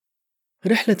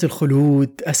رحلة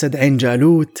الخلود، أسد عين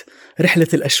جالوت، رحلة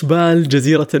الأشبال،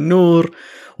 جزيرة النور،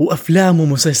 وأفلام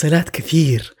ومسلسلات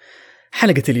كثير.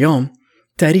 حلقة اليوم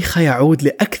تاريخها يعود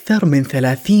لأكثر من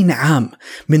 30 عام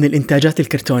من الإنتاجات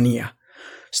الكرتونية.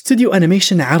 ستوديو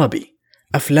أنيميشن عربي،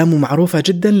 أفلامه معروفة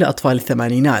جدا لأطفال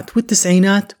الثمانينات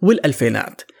والتسعينات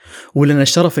والألفينات. ولنا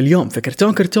الشرف اليوم في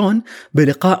كرتون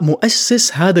بلقاء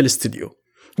مؤسس هذا الاستوديو،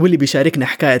 واللي بيشاركنا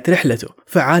حكاية رحلته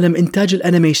في عالم إنتاج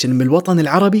الأنيميشن بالوطن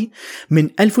العربي من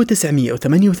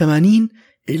 1988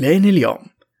 إلين اليوم.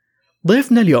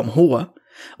 ضيفنا اليوم هو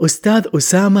أستاذ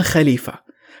أسامة خليفة،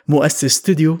 مؤسس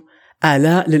ستوديو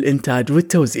آلاء للإنتاج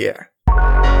والتوزيع.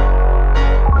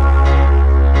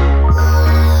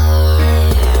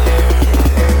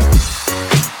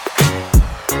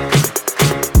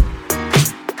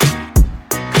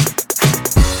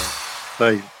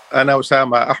 طيب، أنا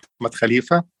أسامة أحمد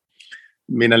خليفة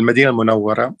من المدينة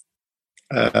المنورة.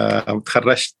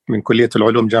 تخرجت من كلية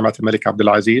العلوم جامعة الملك عبد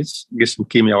العزيز، قسم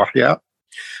كيمياء وأحياء،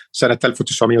 سنة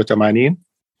 1980.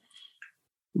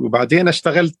 وبعدين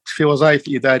اشتغلت في وظائف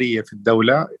إدارية في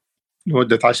الدولة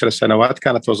لمدة 10 سنوات،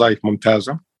 كانت وظائف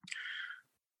ممتازة.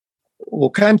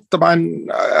 وكانت طبعا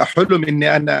حلم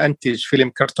إني أنا أنتج فيلم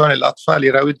كرتون للأطفال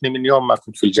يراودني من يوم ما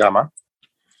كنت في الجامعة.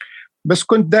 بس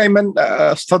كنت دائما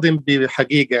أصطدم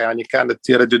بحقيقة، يعني كانت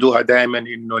يرددوها دائما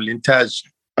إنه الإنتاج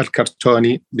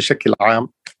الكرتوني بشكل عام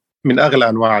من أغلى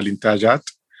أنواع الإنتاجات،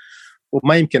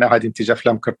 وما يمكن أحد ينتج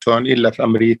أفلام كرتون إلا في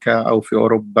أمريكا أو في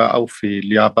أوروبا أو في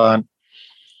اليابان،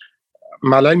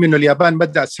 مع العلم إنه اليابان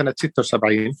بدأت سنة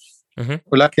 76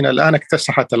 ولكن الآن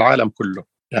اكتسحت العالم كله.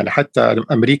 يعني حتى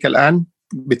أمريكا الآن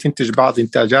بتنتج بعض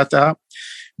إنتاجاتها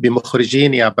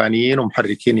بمخرجين يابانيين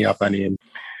ومحركين يابانيين.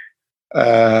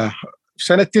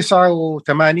 سنة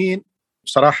 89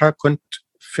 بصراحة كنت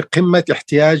في قمة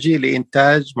احتياجي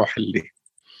لإنتاج محلي،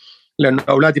 لأن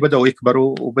أولادي بدأوا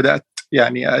يكبروا وبدأت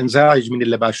يعني أنزعج من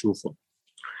اللي بشوفه،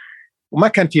 وما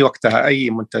كان في وقتها أي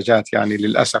منتجات يعني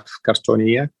للأسف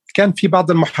كرتونية. كان في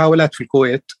بعض المحاولات في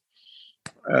الكويت،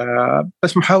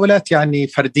 بس محاولات يعني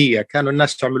فردية، كانوا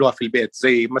الناس يعملوها في البيت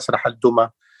زي مسرح الدمى،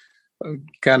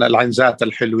 كان العنزات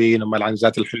الحلوين وما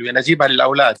العنزات الحلوين أجيبها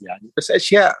للأولاد يعني، بس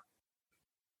أشياء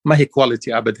ما هي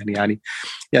كواليتي أبدا،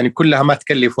 يعني كلها ما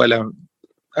تكلف ولا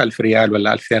 1000 ريال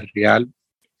ولا 2000 ريال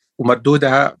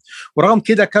ومردودها، ورغم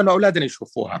كده كانوا أولادنا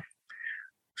يشوفوها.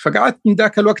 فقعدت من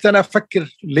ذاك الوقت أنا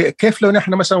أفكر كيف لو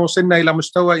نحن مثلا وصلنا إلى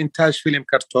مستوى إنتاج فيلم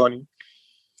كرتوني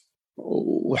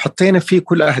وحطينا فيه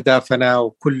كل أهدافنا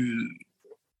وكل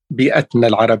بيئتنا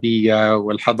العربية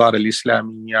والحضارة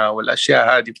الإسلامية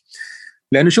والأشياء هذه.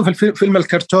 لأنه شوف، الفيلم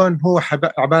الكرتون هو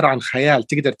عبارة عن خيال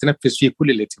تقدر تنفذ فيه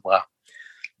كل اللي تبغاه،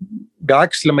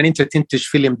 بعكس لما أنت تنتج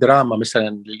فيلم دراما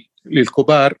مثلا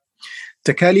للكبار،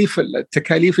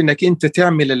 تكاليف إنك أنت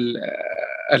تعمل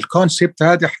الكونسيبت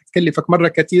هذا حتكلفك مرة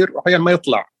كتير وأحيانا ما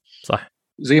يطلع صح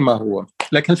زي ما هو.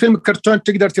 لكن الفيلم الكرتون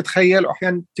تقدر تتخيل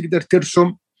وأحيانا تقدر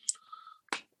ترسم،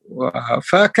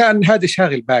 فكان هذا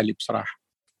شاغل بالي بصراحة.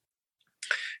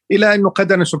 إلى أنه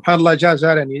قدرنا سبحان الله جاء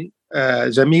زارني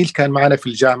زميل كان معنا في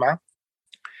الجامعة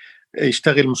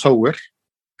يشتغل مصور،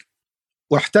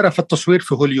 واحترف التصوير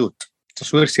في هوليود،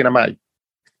 تصوير سينمائي.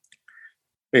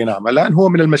 اي نعم، الآن هو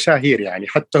من المشاهير يعني،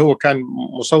 حتى هو كان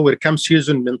مصور كم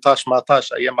سيزون من طاش ما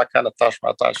طاش أيام ما كانت طاش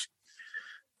ما طاش.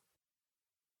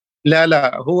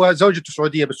 لا هو زوجته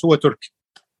سعودية بس هو تركي.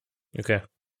 اوكي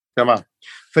تمام.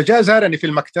 فجاء زارني في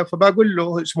المكتب، فبقول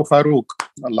له اسمه فاروق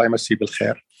الله يمسيه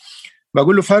بالخير،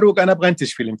 بقول له فاروق أنا أبغى أنتج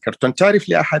فيلم كرتون، تعرف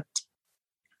لي أحد؟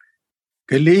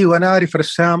 قال لي وأنا أعرف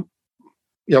رسام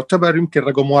يعتبر يمكن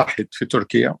رقم 1 في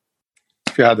تركيا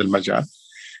في هذا المجال.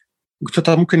 قلت له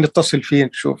طب ممكن نتصل فيه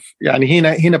نشوف. يعني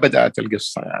هنا بدأت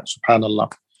القصة يعني سبحان الله.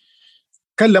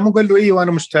 كلمه وقال له ايوه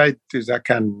انا مستعد اذا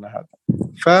كان هذا.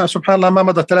 فسبحان الله ما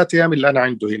مضى 3 أيام الا انا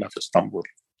عنده هنا في اسطنبول،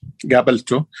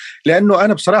 قابلته. لانه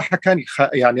انا بصراحه كان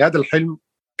يعني هذا الحلم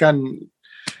كان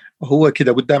هو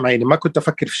كده قدام عيني، ما كنت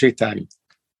افكر في شيء ثاني.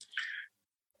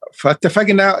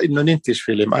 فاتفقنا انه ننتج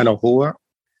فيلم انا وهو،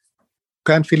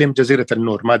 كان فيلم جزيرة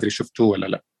النور، ما ادري شفتوه ولا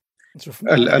لا. شوف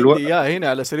هنا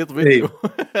على شريط فيديو.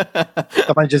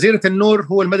 طبعا جزيرة النور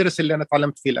هو المدرسة اللي انا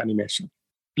تعلمت فيه الانيميشن،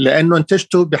 لانه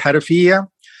انتجته بحرفية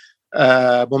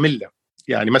مملة.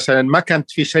 يعني مثلا ما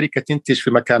كانت في شركة تنتج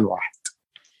في مكان واحد،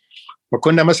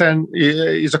 وكنا مثلا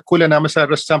يزكوا لنا مثلا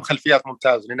رسام خلفيات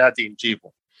ممتاز لنادي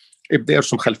نجيبه يبدأ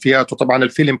يرسم خلفيات، وطبعا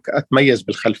الفيلم أتميز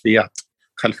بالخلفيات،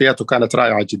 خلفياته كانت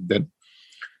رائعة جدا.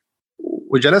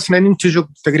 وجلسنا ننتجه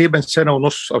تقريبا 1.5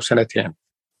 سنة أو 2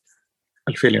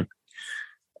 الفيلم.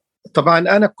 طبعا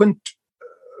أنا كنت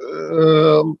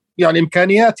يعني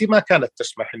إمكانياتي ما كانت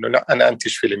تسمح إنه أنا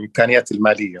أنتج فيلم، إمكانياتي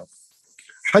المالية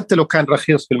حتى لو كان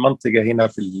رخيص في المنطقة هنا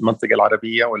في المنطقة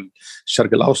العربية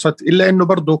والشرق الأوسط، إلا أنه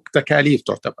برضو تكاليف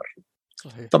تعتبر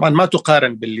صحيح. طبعا ما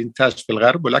تقارن بالإنتاج في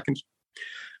الغرب، ولكن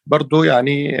برضو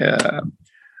يعني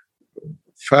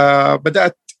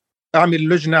فبدأت أعمل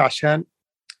لجنة عشان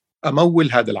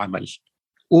أمول هذا العمل،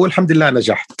 والحمد لله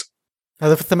نجحت.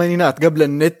 هذا في الثمانينات، قبل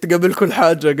النت، قبل كل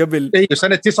حاجة، قبل أيوة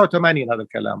سنة 89 هذا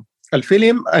الكلام.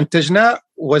 الفيلم أنتجناه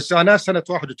ووزعناه سنة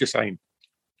 91.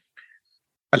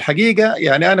 الحقيقة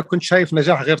يعني أنا كنت شايف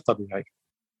نجاح غير طبيعي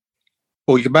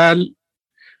وإقبال.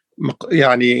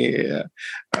 يعني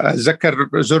أتذكر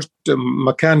زرت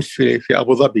مكان في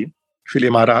أبو ظبي في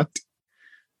الإمارات،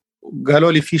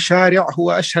 قالوا لي في شارع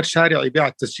هو أشهر شارع يبيع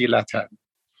التسجيلات هذه.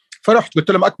 فرحت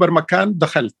قلت لهم أكبر مكان،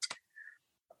 دخلت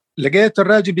لقيت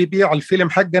الراجل بيبيع الفيلم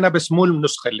حقنا بس مو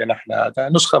النسخة اللي نحن، هذا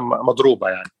نسخة مضروبة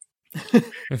يعني.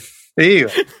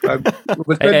 ايوه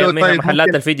قلت له طيب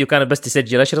محلات الفيديو كانت بس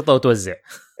تسجل أشرطة وتوزع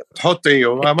تحط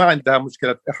ايوه ما عندها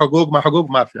مشكلة حقوق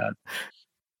ما في يعني.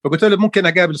 فقلت له ممكن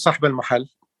أقابل صاحب المحل؟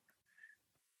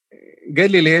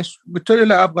 قال لي ليش؟ قلت له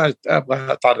لا أبغى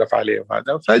أتعرف عليه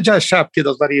وهذا. فجاء شاب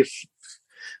كده ظريف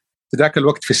في ذاك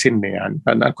الوقت في سني، يعني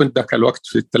أنا كنت ذاك الوقت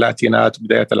في الثلاثينات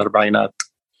بداية الأربعينات.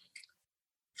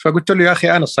 فقلت له يا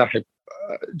أخي أنا صاحب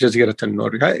جزيرة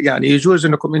النور، يعني يجوز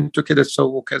أنكم أنتم كده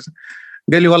تسووا كذا؟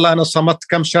 قال لي والله أنا صمت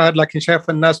كم شهر لكن شايف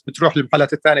الناس بتروح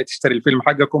للمحلات الثانية تشتري الفيلم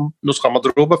حقكم نسخة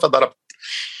مضروبة فضربت.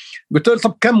 قلت له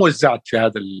طب كم وزعت في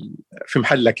هذا في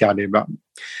محلك يعني بقى؟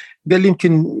 قال لي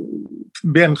يمكن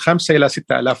بين 5 إلى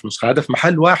 6 آلاف نسخة، هذا في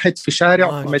محل واحد في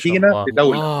شارع في مدينة في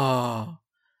دولة.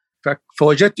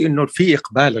 فوجدت إنه في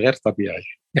إقبال غير طبيعي،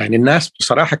 يعني الناس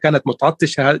بصراحة كانت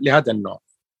متعطشة لهذا النوع.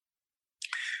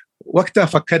 وقتها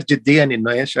فكرت جديا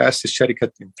إنه إيش أسس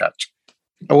شركة إنتاج.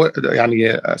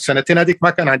 يعني سنتين هذيك ما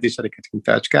كان عندي شركة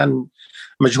إنتاج، كان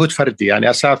مجهود فردي، يعني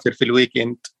أسافر في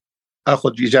الويكند،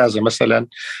 أخذ إجازة مثلا،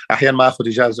 أحيانا ما أخذ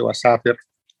إجازة وأسافر.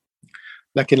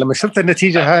 لكن لما شفت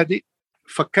النتيجة هذه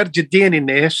فكرت جديا إن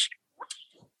إيش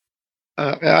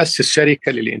أسس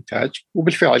شركة للإنتاج،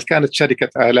 وبالفعل كانت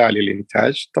شركة آلاء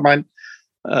للإنتاج. طبعا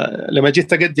لما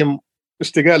جيت أقدم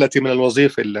استقالتي من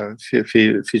الوظيفة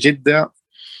في جدة،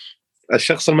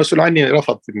 الشخص المسؤول عني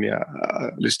رفض إني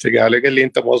الاستقالة، قال لي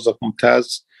أنت موظف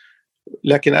ممتاز،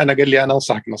 لكن أنا قال لي أنا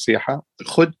أنصحك نصيحة،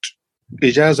 خذ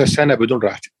إجازة سنة بدون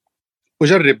راتب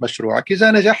وجرب مشروعك،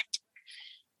 إذا نجحت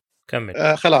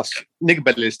كمل خلاص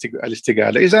نقبل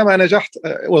الاستقالة، إذا ما نجحت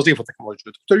وظيفتك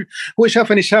موجودة. هو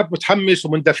شافني شاب متحمس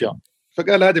ومندفع،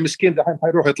 فقال هذا مسكين دحين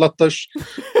حيروح يتلطش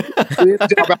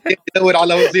ويرجع بعدين يدور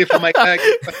على وظيفة ما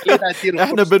يلاقي.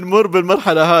 احنا بنمر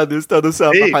بالمرحلة هذه أستاذ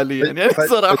أسامة حاليا يعني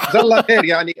صراحة الله خير،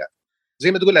 يعني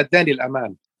زي ما تقول أداني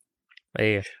الأمان.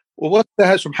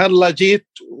 ووقتها سبحان الله جيت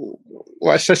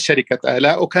وأسست شركة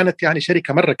آلاء، وكانت يعني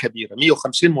شركة مرة كبيرة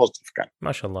 150 موظف كان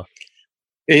ما شاء الله.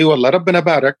 اي والله ربنا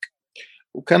بارك.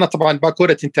 وكان طبعا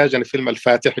باكورة إنتاجنا فيلم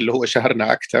الفاتح اللي هو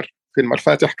شهرنا أكثر. فيلم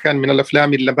الفاتح كان من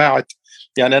الأفلام اللي باعت،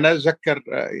 يعني أنا أتذكر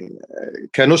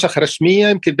كنسخ رسمية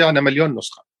يمكن بعنا 1,000,000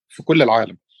 نسخة في كل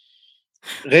العالم،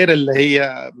 غير اللي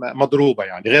هي مضروبة،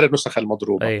 يعني غير النسخة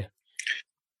المضروبة.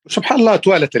 سبحان الله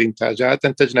توالت الإنتاجات،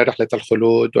 انتجنا رحلة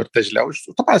الخلود وارتجلة،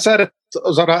 وطبعا صارت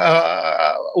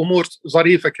أمور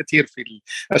ظريفة كثير في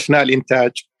أثناء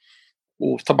الإنتاج.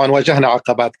 وطبعا واجهنا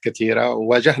عقبات كثيرة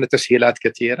وواجهنا تسهيلات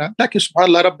كثيرة، لكن سبحان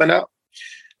الله ربنا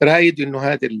رايد إنه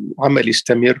هذا العمل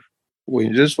يستمر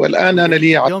وينجز. والآن أنا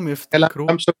لي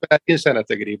 35 سنة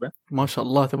تقريبا ما شاء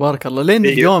الله تبارك الله. لين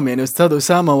اليوم يعني أستاذ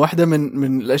أسامة، واحدة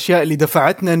من الأشياء اللي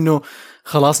دفعتنا إنه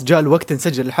خلاص جاء الوقت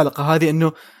نسجل الحلقة هذه،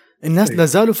 إنه الناس لا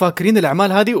زالوا فاكرين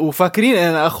الأعمال هذه، وفاكرين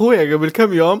أنا أخويا قبل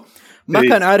كم يوم ما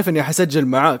كان عارف إني حسجل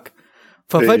معاك،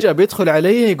 ففجأة بيدخل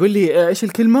علي يقول لي إيش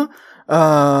الكلمة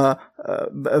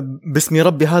باسم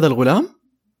ربي هذا الغلام.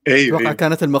 أيوة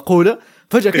كانت المقولة.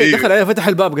 فجأة كده دخل علي فتح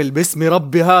الباب قال باسم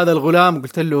ربي هذا الغلام.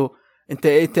 قلت له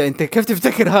انت كيف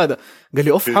تفتكر هذا؟ قال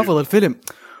لي حافظ الفيلم.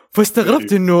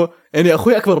 فاستغربت انه يعني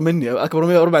اخوي اكبر مني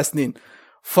 4 سنين،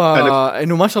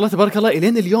 فانه ما شاء الله تبارك الله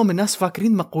الين اليوم الناس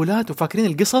فاكرين مقولات وفاكرين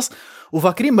القصص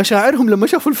وفاكرين مشاعرهم لما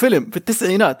شافوا الفيلم في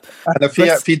التسعينات. انا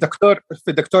في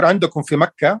دكتور عندكم في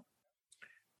مكة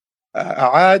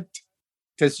اعاد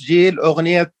تسجيل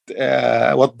اغنية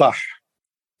وضاح،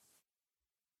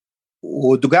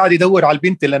 وقاعد يدور على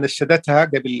البنت اللي نشدتها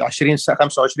قبل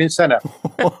 25 سنة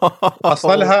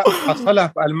حصلها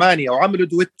في ألمانيا وعملوا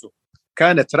دويتو،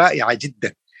 كانت رائعة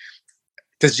جدا.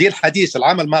 تسجيل حديث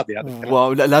العام الماضي هذا.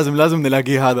 واو، لا لازم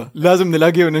نلاقيه، هذا لازم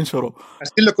نلاقيه وننشره.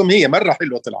 أرسل لكم، هي مرة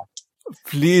حلوة طلعت.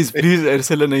 بليز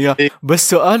ارسل لنا إياه. بس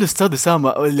سؤال أستاذ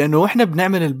أسامة، لأنه إحنا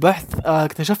بنعمل البحث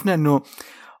اكتشفنا إنه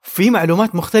في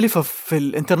معلومات مختلفة في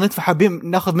الإنترنت، فحابين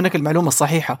ناخذ منك المعلومة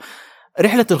الصحيحة.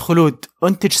 رحلة الخلود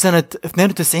أنتج سنة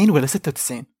 92 ولا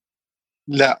 96؟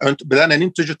 لا بدأنا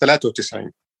ننتجه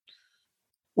 93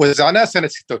 وزعناه سنة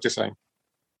 96.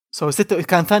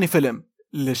 كان ثاني فيلم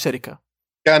للشركة.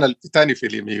 كان ثاني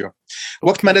فيلم. ايوه.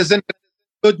 وقت ما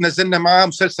نزلنا معاه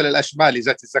مسلسل الأشبال،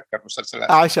 إذا تتذكر مسلسل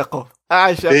الأشبال.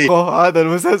 أعشقه إيه؟ هذا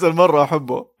المسلسل مرة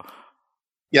أحبه.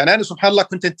 يعني أنا سبحان الله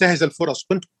كنت انتهز الفرص.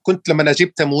 كنت لما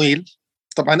أجيب تمويل،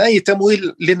 طبعا أي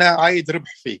تمويل لنا عايد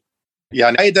ربح فيه،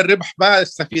 يعني عايد الربح ما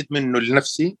استفيد منه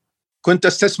لنفسي، كنت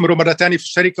استثمره مرة تانية في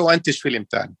الشركة وأنتج فيلم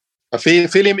تاني. ففي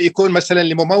فيلم يكون مثلا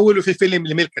لممول وفي فيلم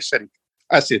لملك الشركة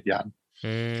أسد يعني.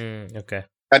 أوكي.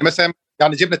 يعني مثلا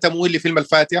يعني جبنا تمويل لفيلم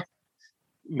الفاتح،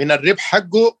 من الربح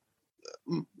حقه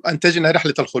أنتجنا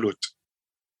رحلة الخلود.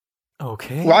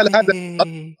 أوكي. وعلى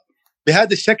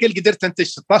بهذا الشكل قدرت أنتج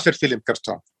 16 فيلم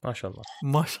كرتون. ما شاء الله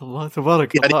ما شاء الله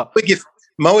تبارك يعني الله.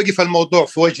 ما وقف الموضوع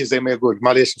في وجهي زي ما يقول،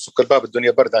 معليش سكر باب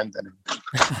الدنيا برد عندنا.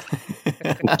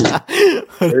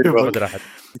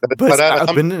 بس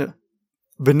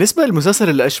بالنسبة للمسلسل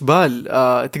الأشبال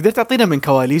تقدر تعطينا من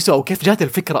كواليسه أو كيف جات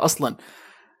الفكرة أصلا؟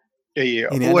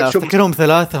 يعني أنا أفتكرهم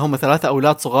هم ثلاثة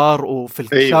أولاد صغار وفي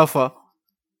الكشافة.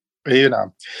 أي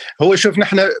نعم. هو شوف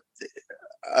نحن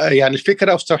يعني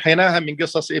الفكرة استوحيناها من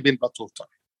قصص ابن بطوطة،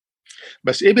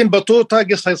 بس ابن بطوطة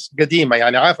قصص قديمة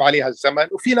يعني عاف عليها الزمن،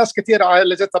 وفي ناس كثير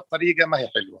عالجتها بطريقة ما هي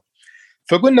حلوة،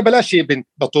 فقلنا بلاش ابن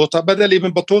بطوطة، بدل ابن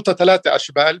بطوطة 3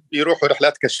 أشبال بيروحوا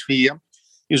رحلات كشفية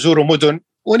يزوروا مدن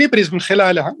ونبرز من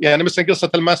خلالها. يعني مثلا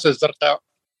قصة الماسة الزرقاء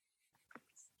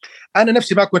أنا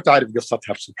نفسي ما كنت أعرف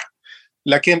قصتها بصراحة،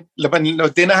 لكن لما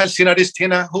وديناها السيناريست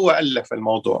هنا هو ألف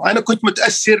الموضوع. أنا كنت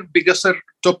متأثر بقصر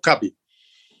توب كابي،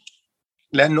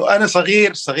 لأنه أنا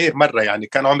صغير مرة، يعني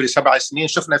كان عمري 7 سنين،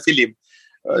 شفنا فيلم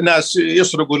ناس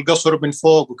يسرقوا القصر من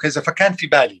فوق وكذا، فكان في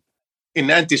بالي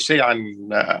إن أنت الشيء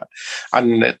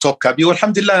عن توب كابي،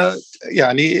 والحمد لله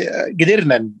يعني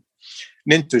قدرنا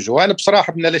ننتجه. وأنا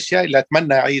بصراحة من الأشياء اللي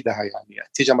أتمنى أعيدها يعني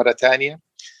تيجي مرة تانية.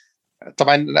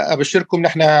 طبعا أبشركم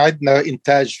نحن عندنا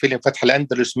إنتاج فيلم فتح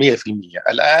الأندلس 100%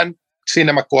 الآن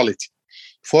سينما كواليتي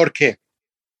 4K.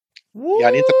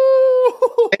 يعني أنت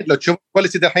لو تشوف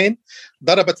الكواليتي دحين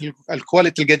ضربت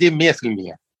الكواليتي القديم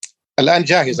 100%. الآن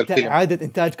جاهز الفيلم، إعادة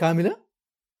إنتاج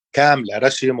كاملة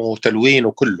رسم وتلوين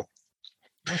وكله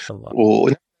ما شاء الله.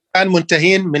 والآن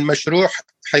منتهين من مشروع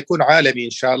حيكون عالمي إن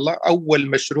شاء الله. أول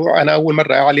مشروع أنا أول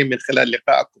مرة أعلن من خلال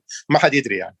لقائكم، ما حد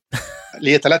يدري يعني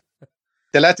لي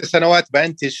 3 سنوات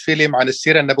بأنتج فيلم عن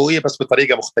السيرة النبوية بس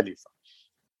بطريقة مختلفة،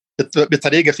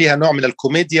 بطريقة فيها نوع من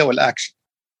الكوميديا والأكشن،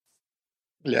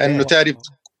 لأنه تعرف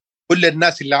كل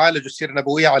الناس اللي عالجوا السيرة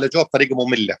النبوية عالجوها بطريقة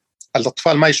مملة،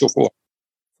 الأطفال ما يشوفوها.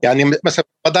 يعني مثلا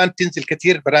رمضان تنزل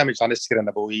كثير برامج عن السيرة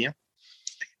النبوية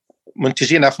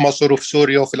منتجينها في مصر وفي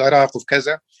سوريا وفي العراق وفي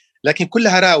كذا، لكن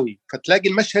كلها راوي، فتلاقي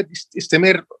المشهد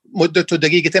يستمر مدته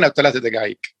 2 أو 3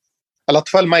 دقائق،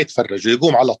 الأطفال ما يتفرجوا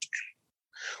يقوم على طول.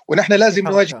 ونحن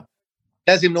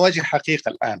لازم نواجه حقيقة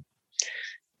الآن،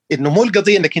 إنه مو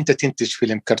القضية إنك أنت تنتج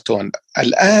فيلم كرتون،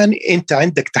 الآن أنت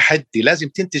عندك تحدي، لازم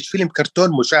تنتج فيلم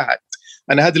كرتون مشاهد.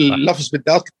 أنا هذا اللفظ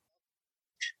بالذات،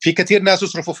 في كثير ناس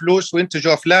يصرفوا فلوس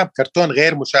وينتجوا أفلام كرتون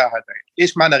غير مشاهدة.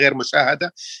 إيش معنى غير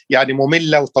مشاهدة؟ يعني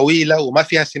مملة وطويلة وما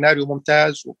فيها سيناريو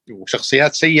ممتاز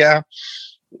وشخصيات سيئة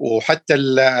وحتى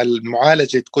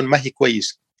المعالجة تكون ما هي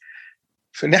كويسة.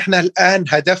 فنحن الآن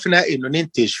هدفنا إنه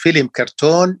ننتج فيلم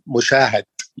كرتون مشاهد.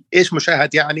 إيش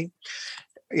مشاهد يعني؟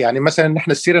 يعني مثلا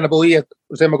نحن السيرة النبوية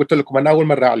زي ما قلت لكم أنا أول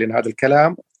مرة أعلن هذا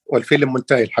الكلام، والفيلم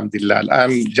منتهي الحمد لله،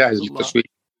 الآن جاهز للتسويق،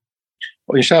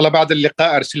 وإن شاء الله بعد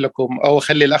اللقاء أرسل لكم أو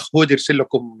خلي الأخ هود يرسل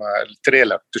لكم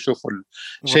التريلر تشوفوا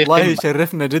الشيء. والله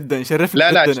يشرفنا جدا،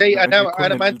 لا شيء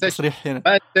أنا ما أنتج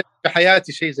في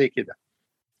حياتي شيء زي كده،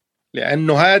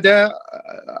 لأنه هذا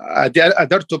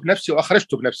أدرته بنفسي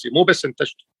وأخرجته بنفسي، مو بس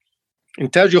انتجته،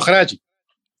 إنتاجي وإخراجي.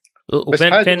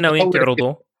 وفين ناويين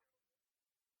تعرضوه؟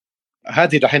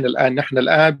 هذه دحين الآن نحن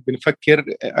الآن بنفكر،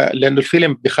 لأنه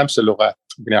الفيلم ب5 لغات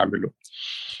بنعمله.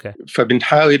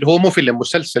 فبنحاول، هو مو فيلم،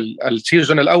 مسلسل.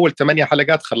 السيزون الأول 8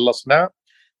 حلقات خلصنا،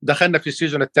 دخلنا في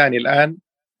السيزون الثاني الآن.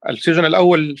 السيزون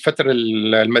الأول الفترة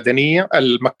المدنية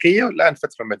المكية، والآن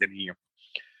فترة مدنية.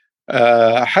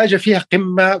 حاجة فيها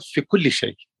قمة في كل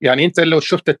شيء، يعني أنت لو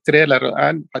شفت التريلر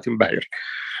الآن هتنبهر.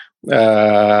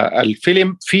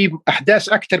 الفيلم فيه أحداث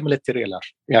أكثر من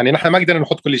التريلر، يعني نحن ما قدرنا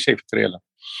نحط كل شيء في التريلر.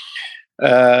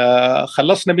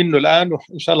 خلصنا منه الآن،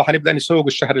 وإن شاء الله هنبدأ نسوق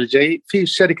الشهر الجاي في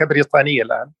شركة بريطانية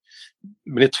الآن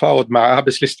بنتفاوض معها،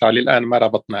 بس لسه الآن ما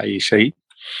ربطنا أي شيء.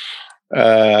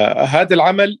 هذا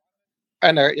العمل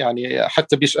أنا يعني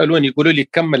حتى بيسألوني يقولوا لي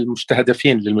كم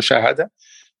المستهدفين للمشاهدة،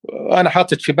 أنا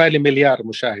حاطط في بالي 1 مليار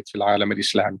مشاهد في العالم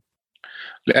الإسلامي،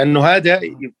 لأنه هذا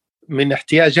من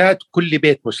احتياجات كل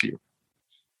بيت مسلم.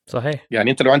 صحيح.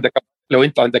 يعني انت لو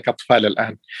انت عندك اطفال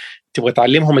الان، تبغى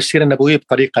تعلمهم السيره النبويه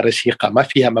بطريقه رشيقه ما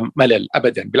فيها ملل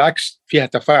ابدا، بالعكس فيها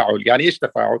تفاعل. يعني ايش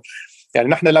تفاعل؟ يعني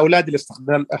نحن الاولاد اللي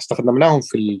استخدمناهم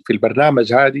في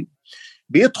البرنامج هذه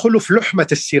بيدخلوا في لحمه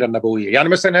السيره النبويه. يعني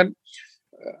مثلا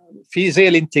في زي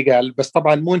الانتقال، بس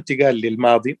طبعا مو انتقال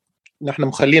للماضي، نحن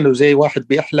مخلينه زي واحد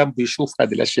بيحلم بيشوف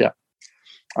هذه الاشياء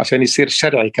عشان يصير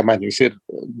شرعي كمان، يصير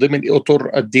ضمن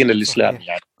اطر الدين الاسلامي. صحيح.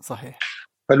 يعني صحيح.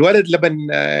 فالولد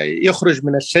لما يخرج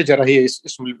من الشجره، هي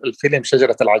اسم الفيلم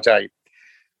شجره العجائب،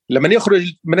 لما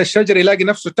يخرج من الشجره يلاقي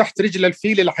نفسه تحت رجل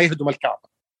الفيل اللي حيهدم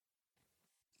الكعبه.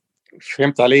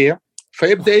 فهمت علي؟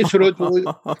 فيبدا يشرد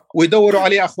ويدوروا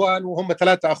عليه اخوان، وهم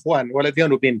 3 اخوان،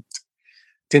 ولدين وبنت.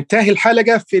 تنتهي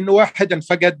الحلقه في انه واحد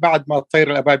انفقد بعد ما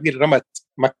الطير الابابيل رمت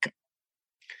مكه.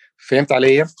 فهمت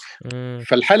علي؟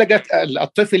 فالحلقه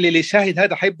الطفل اللي يشاهد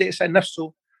هذا حيبدا يسال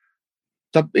نفسه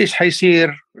طب ايش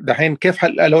حيصير دحين؟ كيف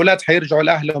الاولاد حيرجعوا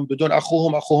لاهلهم بدون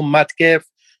اخوهم مات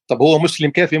كيف؟ طب هو مسلم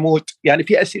كيف يموت؟ يعني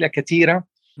في اسئله كثيره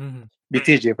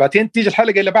بتيجي. بعدين تيجي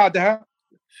الحلقه اللي بعدها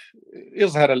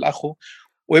يظهر الاخو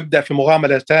ويبدا في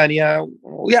مغامره ثانيه،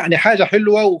 ويعني حاجه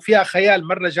حلوه وفيها خيال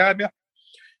مره جامع،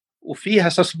 وفيها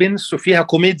سسبنس، وفيها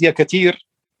كوميديا كثير،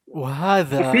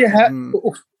 وهذا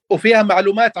وفيها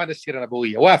معلومات عن السيره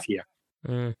النبويه وافيه.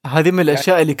 هذه من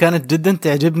الأشياء اللي كانت جدا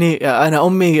تعجبني. أنا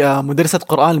أمي مدرسة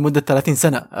قرآن لمدة 30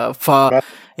 سنة،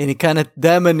 يعني كانت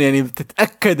دائما يعني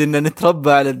بتتأكد إن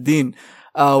نتربى على الدين.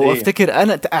 وأفتكر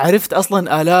أنا عرفت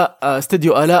أصلا آلاء،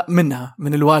 ستوديو آلاء منها،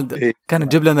 من الوالدة، كانت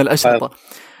تجيب لنا الأشرطة.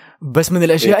 بس من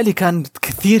الأشياء اللي كانت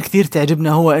كثير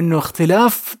تعجبنا هو إنه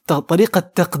اختلاف طريقة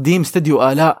تقديم ستوديو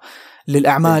آلاء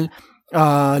للأعمال.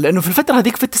 لأنه في الفترة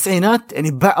هذيك في التسعينات،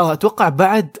 يعني أتوقع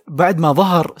بعد ما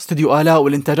ظهر ستوديو آلاء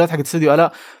والإنتاجات حقت ستوديو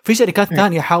آلاء، في شركات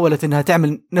ثانية حاولت إنها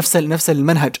تعمل نفس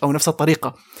المنهج أو نفس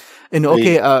الطريقة، إنه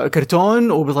أوكي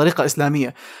كرتون وبطريقة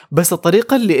إسلامية. بس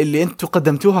الطريقة اللي أنتوا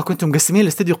قدمتوها كنتم مقسمين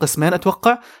الاستوديو قسمين،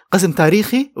 أتوقع قسم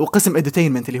تاريخي وقسم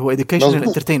إديتينمنت اللي هو إديوكيشنال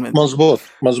انترتينمنت.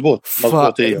 مظبوط.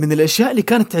 من الأشياء اللي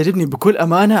كانت تعجبني بكل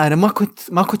أمانة، أنا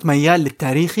ما كنت ميال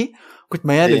للتاريخي، كنت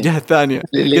ميال للجهة الثانية،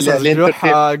 قصص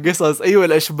جروحها، قصص أيوة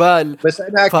الأشبال. بس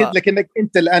أنا أكد لك إنك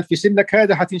أنت الآن في سنك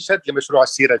هذا حتنشد لمشروع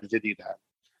السيرة الجديد هذا.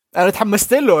 أنا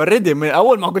تحمست له أوريدي من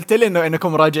أول ما قلت لي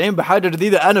إنكم راجعين بحاجة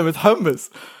جديدة، أنا متحمس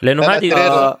لأنه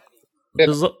هذه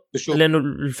لأنه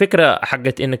الفكرة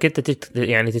حقت إنك أنت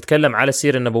يعني تتكلم على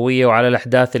السيرة النبوية وعلى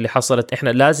الأحداث اللي حصلت. إحنا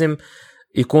لازم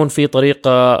يكون في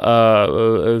طريقة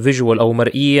فيجوال أو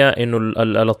مرئية، إنه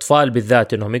الأطفال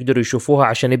بالذات إنهم يقدروا يشوفوها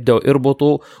عشان يبدأوا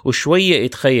يربطوا وشوية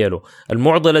يتخيلوا.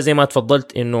 المعضلة زي ما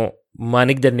تفضلت إنه ما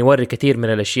نقدر نوري كثير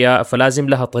من الأشياء، فلازم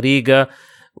لها طريقة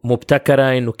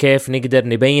مبتكرة إنه كيف نقدر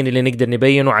نبين اللي نقدر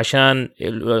نبينه عشان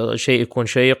الشيء يكون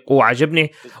شيق.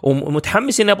 وعجبني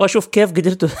ومتحمس إني أبغى أشوف كيف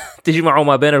قدرتوا تجمعوا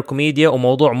ما بين الكوميديا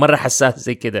وموضوع مرة حساس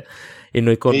زي كده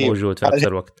إنه يكون موجود في نفس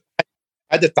الوقت.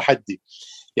 هذا التحدي.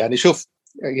 يعني شوف،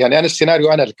 يعني أنا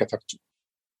السيناريو أنا اللي كتبته،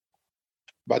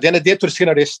 بعدين اديته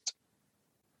السيناريست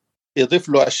يضيف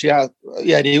له أشياء.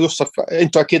 يعني يوصف،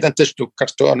 أنتوا أكيد أنتجتوا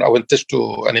كرتون أو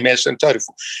أنتجتوا أنيميشن،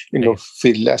 تعرفوا إنه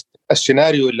في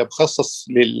السيناريو اللي مخصص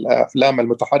للأفلام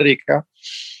المتحركة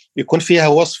يكون فيها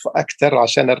وصف أكثر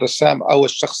عشان الرسام أو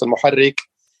الشخص المحرك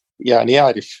يعني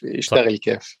يعرف يشتغل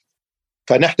كيف.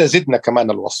 فنحن زدنا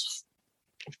كمان الوصف،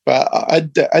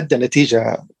 فأدى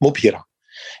نتيجة مبهرة.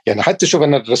 يعني حتى شوف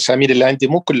أن الرسامين اللي عندي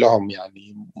مو كلهم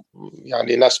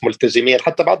يعني ناس ملتزمين،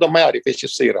 حتى بعضهم ما يعرف إيش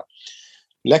السيرة،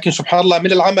 لكن سبحان الله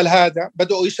من العمل هذا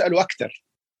بدأوا يسألوا أكثر.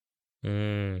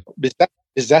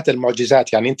 بالذات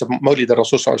المعجزات. يعني أنت مولد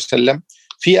الرسول صلى الله عليه وسلم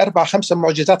في 4-5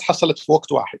 معجزات حصلت في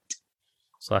وقت واحد،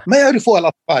 صح. ما يعرفوها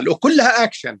الأطفال، وكلها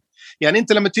أكشن. يعني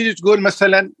أنت لما تيجي تقول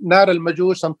مثلا نار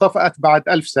المجوس انطفأت بعد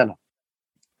 1000 سنة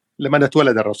لما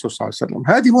اتولد الرسول صلى الله عليه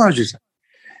وسلم، هذه معجزة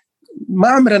ما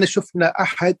عمرنا شفنا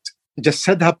أحد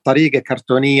جسدها بطريقة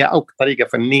كرتونية أو بطريقة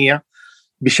فنية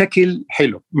بشكل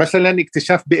حلو. مثلا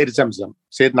اكتشاف بئر زمزم،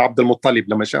 سيدنا عبد المطلب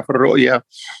لما شاف الرؤية،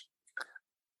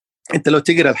 أنت لو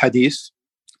تقرأ الحديث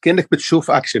كأنك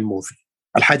بتشوف أكشن موفي.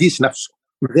 الحديث نفسه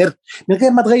من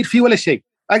غير ما تغير فيه ولا شيء،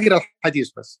 أقرأ الحديث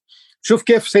بس شوف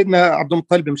كيف سيدنا عبد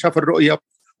المطلب لما شاف الرؤية،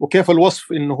 وكيف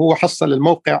الوصف إنه هو حصل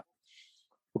الموقع،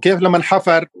 وكيف لما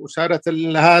انحفر وصارت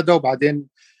هذا، وبعدين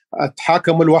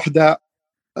اتحاكموا الوحدة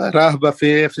راهبة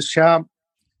في الشام.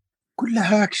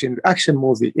 كلها أكشن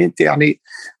موفي. أنت يعني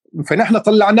فنحن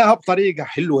طلعناها بطريقة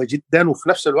حلوة جدا، وفي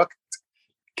نفس الوقت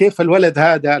كيف الولد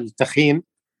هذا التخين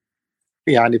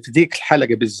يعني في ذيك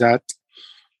الحلقة بالذات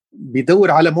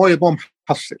بيدور على موية بوم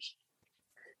حصل،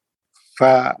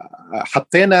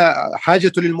 فحطينا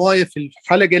حاجته للموية في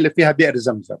الحلقة اللي فيها بئر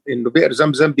زمزم، إنه بئر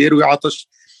زمزم بيروي عطش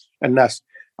الناس.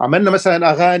 عملنا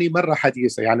مثلا أغاني مرة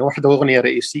حديثة، يعني واحدة أغنية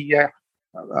رئيسية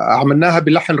عملناها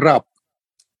بلحن راب،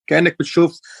 كأنك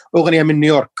بتشوف أغنية من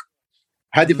نيويورك.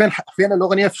 هذه فين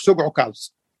الأغنية؟ في سوق عكاظ.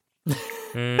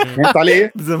 فهمت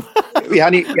علي؟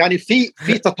 يعني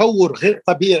في تطور غير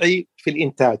طبيعي في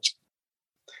الإنتاج.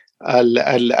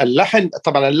 اللحن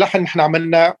طبعا، اللحن احنا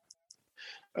عملنا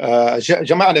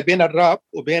جمعنا بين الراب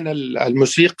وبين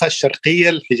الموسيقى الشرقية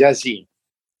الحجازية.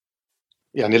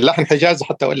 يعني اللحن حجازي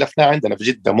حتى ولفناه عندنا في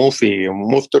جدة، مو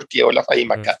في تركيا ولا في أي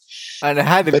مكان. أنا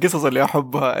هذه القصص اللي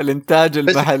أحبها، الإنتاج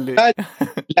المحلي.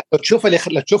 لا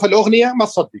تشوف الأغنية ما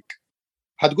تصدق،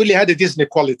 هتقول لي هذا ديزني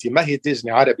كواليتي، ما هي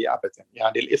ديزني عربي أبدا.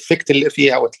 يعني الإفكت اللي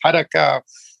فيها والحركة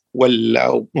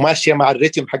وماشية مع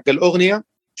الريتم حق الأغنية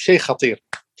شيء خطير.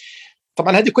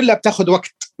 طبعا هذه كلها بتاخد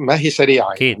وقت، ما هي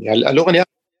سريعة. يعني الأغنية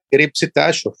قريب 6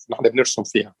 أشهر نحن بنرسم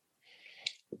فيها.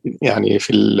 يعني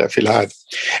في هذا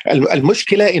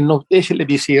المشكلة إنه إيش اللي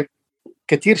بيصير؟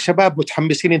 كثير شباب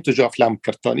متحمسين ينتجوا أفلام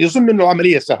كرتون، يظن إنه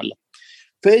عملية سهلة،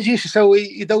 فيجيش يسوي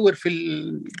يدور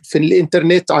في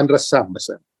الإنترنت عن رسام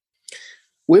مثلا،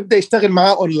 ويبدأ يشتغل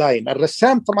معاه أونلاين.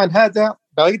 الرسام طبعا هذا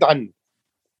بعيد عنه،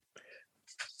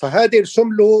 فهذا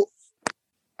يرسم له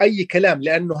أي كلام،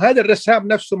 لأنه هذا الرسام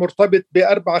نفسه مرتبط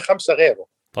ب4-5 غيره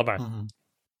طبعا.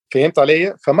 فهمت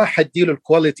علي؟ فما حديله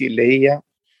الكواليتي اللي هي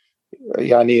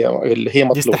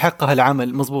مطلوب يستحقها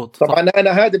العمل. مزبوط. طبعا.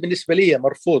 أنا هذا بالنسبة لي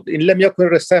مرفوض. إن لم يكن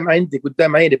الرسام عندي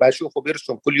قدام عيني بشوفه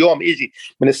بيرسم كل يوم، يجي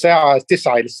من الساعة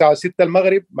 9 إلى الساعة 6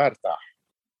 المغرب، ما ارتاح.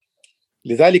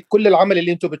 لذلك كل العمل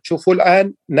اللي أنتم بتشوفوه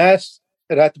الآن ناس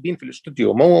راتبين في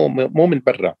الاستوديو، مو من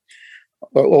برا،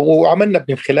 وعملنا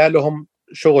من خلالهم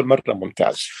شغل مرة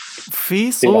ممتاز.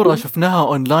 في صورة شفناها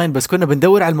أونلاين بس كنا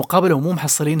بندور على المقابلة ومو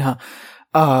محصلينها.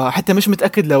 حتى مش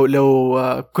متأكد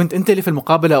لو كنت أنت اللي في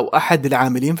المقابلة أو أحد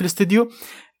العاملين في الاستوديو،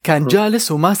 كان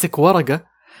جالس وماسك ورقة.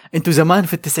 أنتوا زمان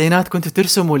في التسعينات كنتوا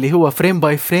ترسموا اللي هو فريم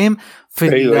باي فريم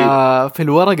في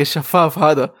الورق الشفاف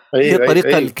هذا. هي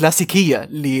الطريقة الكلاسيكية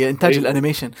لإنتاج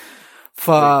الأنيميشن.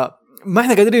 ما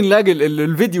احنا قادرين نلاقي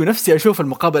الفيديو نفسي أشوف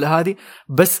المقابلة هذه،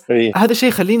 بس هذا الشيء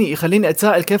يخليني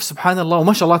أتساءل كيف سبحان الله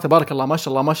وما شاء الله تبارك الله، ما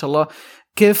شاء الله ما شاء الله.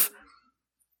 كيف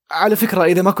على فكرة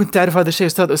إذا ما كنت تعرف هذا الشيء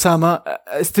أستاذ أسامة،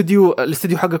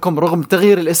 الاستوديو حقكم رغم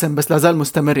تغيير الاسم بس لازال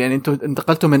مستمر. يعني أنتوا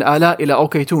انتقلتوا من آلاء إلى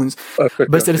أوكي تونز،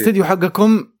 بس الاستوديو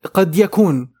حقكم قد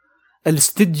يكون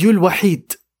الاستوديو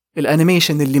الوحيد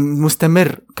الأنيميشن اللي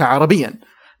مستمر كعربيا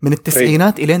من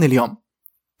التسعينات إلين اليوم.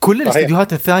 كل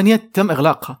الاستوديوهات الثانية تم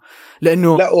إغلاقها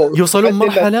لأنه يوصلون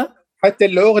مرحلة حتى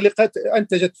اللي أغلقت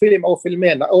أنتجت فيلم أو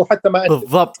فيلمين أو حتى ما أنتج.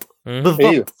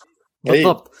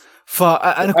 بالضبط.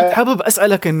 فأنا كنت حابب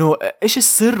أسألك إنه إيش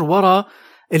السر وراء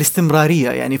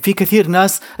الاستمرارية؟ يعني في كثير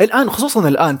ناس الآن، خصوصا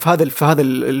الآن في هذا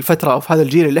الفترة أو في هذا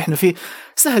الجيل اللي إحنا فيه،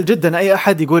 سهل جدا أي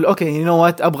أحد يقول أوكي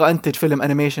أبغى أنتج فيلم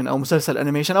أنيميشن أو مسلسل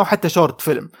أنيميشن أو حتى شورت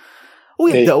فيلم،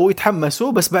 ويبدأوا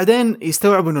يتحمسوا، بس بعدين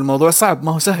يستوعبوا إنه الموضوع صعب،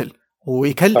 ما هو سهل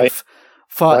ويكلف،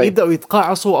 فيبدأوا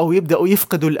يتقاعصوا أو يبدأوا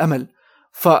يفقدوا الأمل.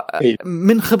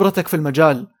 فمن خبرتك في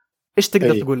المجال إيش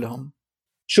تقدر تقول لهم؟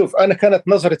 شوف، أنا كانت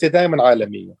نظرتي دائما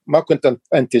عالمية، ما كنت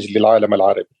أنتج للعالم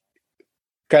العربي،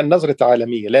 كان نظرتي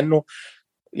عالمية، لأنه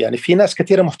يعني في ناس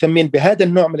كثيرة مهتمين بهذا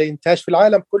النوع من الإنتاج في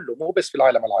العالم كله، مو بس في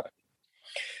العالم العربي.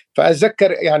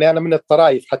 فأتذكر يعني أنا من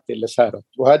الطرائف حتى اللي صارت،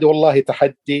 وهذه والله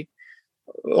تحدي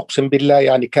أقسم بالله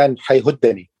يعني كان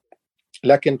حيهدني،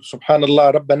 لكن سبحان الله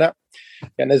ربنا.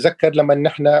 يعني أتذكر لما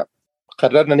نحن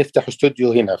قررنا نفتح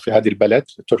استوديو هنا في هذه البلد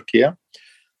في تركيا،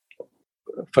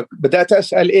 فبدأت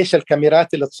أسأل إيش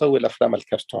الكاميرات اللي تصور أفلام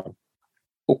الكرتون،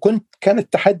 كان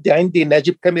التحدي عندي إن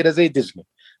أجيب كاميرا زي ديزني،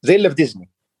 زي اللي في ديزني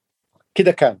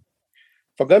كده كان.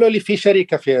 فقالوا لي في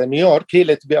شركة في نيويورك هي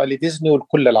اللي تبيع لديزني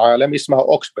ولكل العالم، اسمها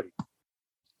أوكسبري.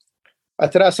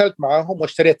 أتراسلت معهم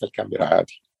واشتريت الكاميرا هذه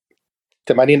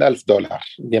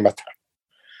 $80,000 قيمتها.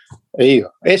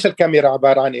 أيوه، إيش الكاميرا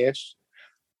عبارة عن إيش؟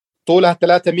 طولها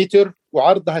 3 متر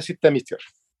وعرضها 6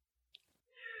 متر،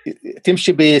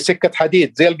 تمشي بسكة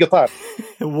حديد زي القطار.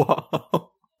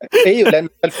 ايوه، لأن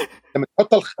لما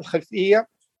تحط الخلفية،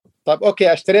 طب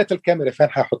اوكي اشتريت الكاميرا، فين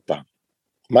حاحطها؟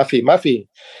 ما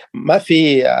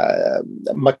في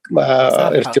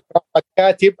ارتفاع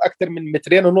كاتب اكثر من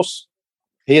 2.5 متر،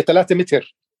 هي 3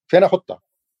 متر، فين احطها؟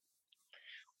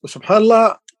 وسبحان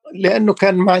الله لانه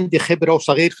كان ما عندي خبرة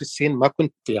وصغير في السن، ما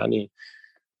كنت يعني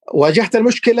واجهت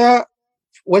المشكلة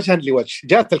وجها لوجه.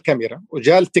 جات الكاميرا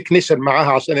وجاء التكنيشن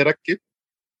معها عشان يركب،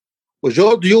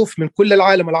 وجو ضيوف من كل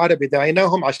العالم العربي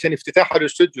دعيناهم عشان افتتاح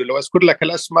الاستوديو. لو اذكر لك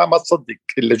الاسماء ما تصدق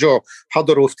اللي جو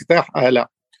حضروا افتتاح آلاء،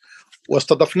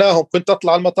 واستضفناهم. كنت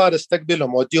اطلع المطار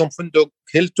استقبلهم واوديهم فندق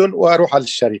هيلتون واروح على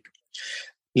الشركه.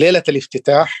 ليله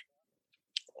الافتتاح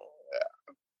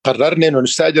قررنا إنه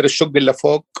نستأجر الشقة اللي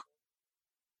فوق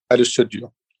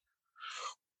الاستوديو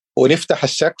ونفتح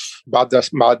السقف بعد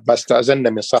ما استأذنا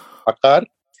من صاحب العقار.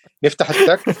 نفتح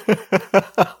السقف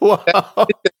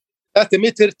 3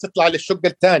 متر تطلع للشقة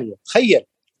الثانية. تخيل.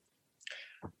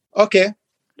 أوكي،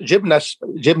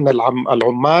 جبنا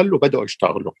العمال وبدأوا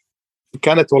يشتغلوا.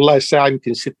 كانت والله الساعة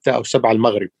يمكن 6 أو 7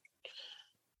 المغرب،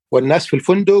 والناس في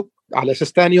الفندق على أساس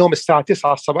ثاني يوم الساعة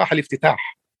 9 الصباح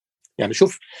الافتتاح. يعني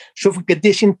شوف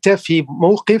قديش أنت في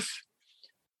موقف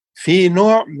في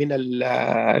نوع من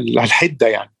الحدة.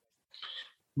 يعني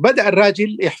بدأ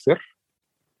الراجل يحفر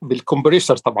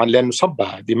بالكمبريسر طبعا، لأنه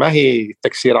صبها، هذه ما هي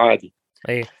تكسير عادي.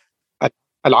 أي.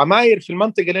 العماير في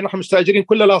المنطقة اللي نحن مستأجرين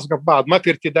كلها لاصقة في بعض، ما في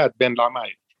ارتداد بين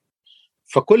العماير،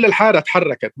 فكل الحارة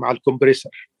تحركت مع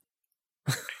الكمبريسر.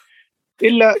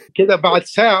 إلا كده بعد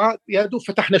ساعة يا دوب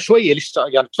فتحنا شوية لسه،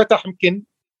 يعني فتح يمكن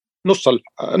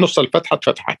نص الفتحة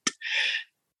اتفتحت،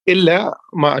 إلا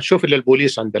ما أشوف إلا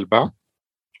البوليس عند الباب.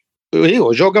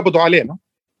 ايوه جو قبضوا علينا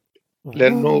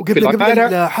لانه في قبل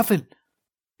الحفل،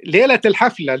 ليله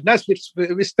الحفله الناس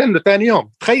بيستنوا ثاني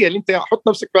يوم. تخيل انت، حط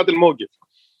نفسك في هذا الموقف.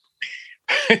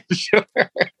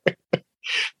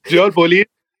 جو البوليس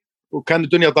وكان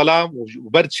الدنيا ظلام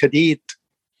وبرد شديد،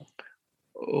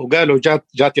 وقالوا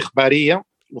جات اخباريه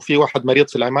وفي واحد مريض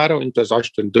في العماره وانت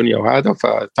ازعجتوا الدنيا وهذا،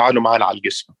 فتعالوا معنا على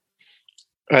القسم.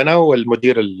 انا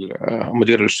والمدير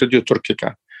الاستوديو تركي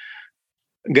كان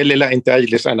قال لي لا انت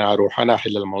اجلس، انا اروح انا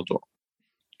احل الموضوع.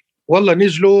 والله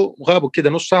نزلوا وغابوا كده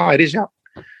نص ساعه، رجع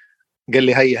قال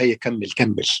لي هي كمل.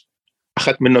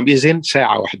 اخذت منهم اذن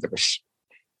ساعه واحده بس.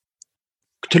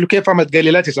 قلت له كيف عملت؟ قال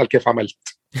لي لا تسال كيف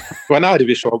عملت، وانا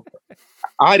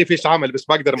عارف ايش عمل، بس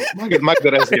ما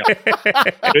اقدر ازيع.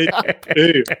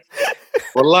 إيه.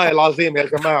 والله العظيم يا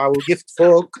جماعه، وقفت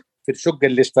فوق في الشقه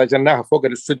اللي استاجرناها فوق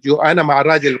الاستوديو انا مع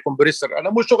راجل الكمبريسر، انا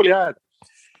مو شغلي هذا،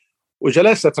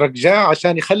 وجلست اترجاه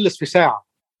عشان يخلص في ساعه.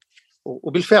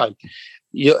 وبالفعل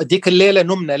ديك الليله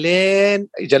نمنا لين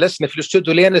جلسنا في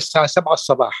الاستوديو لين الساعه 7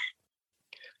 الصباح،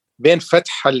 بين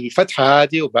الفتحه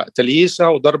هذه وتلييسها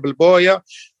وضرب البويه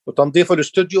وتنظيف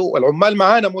الاستوديو، والعمال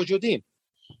معانا موجودين.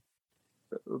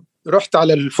 رحت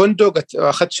على الفندق،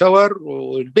 اخذت شاور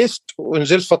ولبست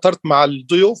ونزلت فطرت مع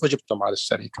الضيوف وجبتهم على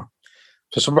السرير.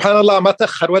 فسبحان الله ما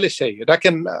تاخر ولا شيء،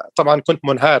 لكن طبعا كنت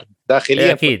منهار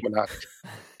داخليا. كنت منهار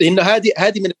لانه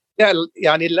هذه من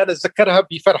يعني اللي انا اتذكرها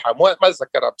بفرحه، ما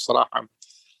اتذكرها بصراحه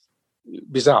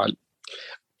بزعل.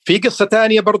 في قصه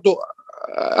ثانيه برضو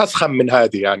اسخن من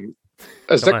هذه، يعني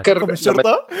اتذكر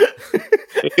الشرطه.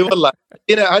 اي والله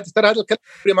هذا الكلام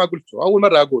ما قلته، اول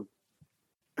مره اقول.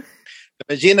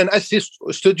 لما جينا ناسس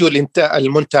استوديو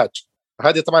المونتاج،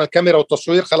 هذه طبعا الكاميرا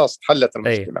والتصوير خلاص حلت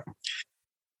المشكله.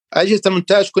 اجهزه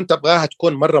المونتاج كنت ابغاها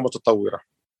تكون مره متطوره،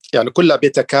 يعني كلها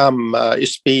بيتا كام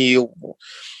اس بي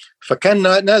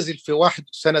فكان نازل في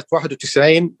سنه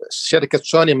 91 شركه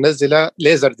سوني منزله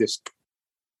ليزر ديسك،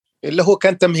 اللي هو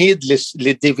كان تمهيد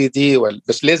للدي في دي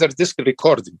بس ليزر ديسك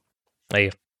ريكوردينج.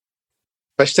 ايوه.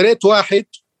 فاشتريت واحد.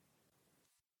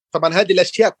 طبعا هذه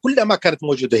الاشياء كلها ما كانت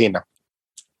موجوده هنا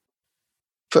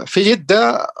في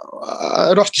جده.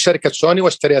 رحت شركه سوني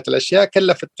واشتريت الاشياء،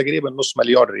 كلفت تقريبا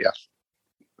 $500,000 ريال،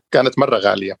 كانت مره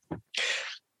غاليه.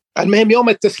 المهم يوم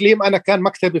التسليم انا كان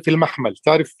مكتبي في المحمل،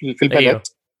 تعرف في البلد. أيوه.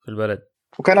 في البلد.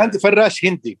 وكان عندي فراش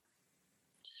هندي،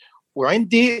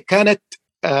 وعندي كانت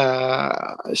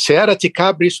سيارتي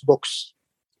كابريس بوكس،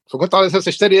 فكنت على اساس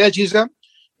اشتري اجهزه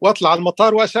واطلع على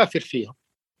المطار واسافر فيها.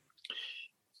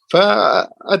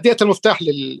 فاديت المفتاح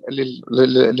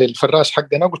للفراش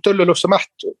حقنا، قلت له لو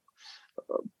سمحت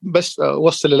بس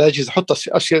وصل الاجهزه، حط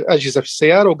اجهزه في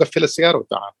السياره وقفل السياره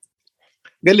وتعال.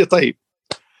 قال لي طيب.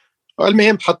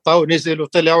 المهم حطه ونزل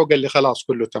وطلع وقال لي خلاص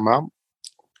كله تمام.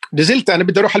 نزلت انا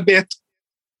بدي اروح البيت،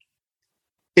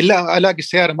 الا الاقي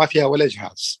السياره ما فيها ولا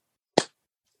جهاز.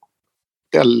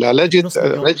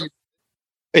 لقيت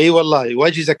اي والله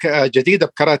واجهزه جديده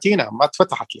بكراتينا ما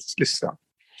اتفتحت لسه.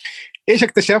 ايش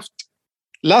اكتشفت؟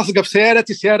 لاصقه في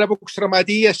سيارتي سياره بوكس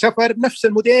رماديه شفر، نفس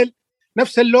الموديل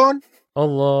نفس اللون.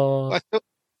 الله.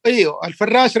 ايوه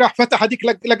الفراش راح فتح هذيك،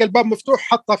 لقى الباب مفتوح،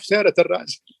 حطها في سياره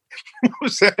الراجل.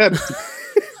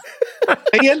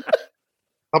 تخيل.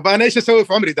 طب انا ايش اسوي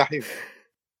في عمري دحين؟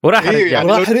 وراح يعني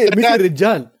مثل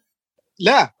الرجال.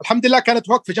 لا الحمد لله كانت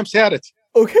واقفه جنب سيارتي.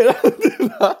 اوكي الحمد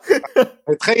لله.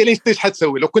 تخيل ايش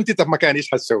حتسوي لو كنت انت في مكاني،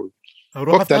 ايش حتسوي؟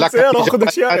 اروح سياره اخذ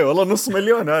اشيائي، والله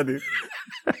 $500,000 هذه.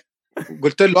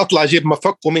 قلت له اطلع اجيب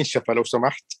مفك ومنشفه لو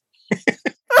سمحت.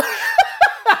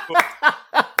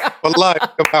 والله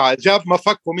يا جماعه جاب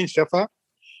مفك ومنشفه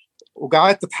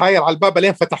وقعدت اتحايل على الباب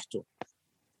لين فتحته،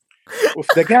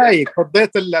 وفي دقائق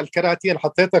فضيت الكراتين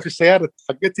حطيتها في السياره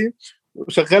حقتي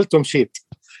وشغلت ومشيت.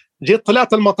 جيت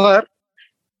طلعت المطار،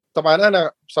 طبعا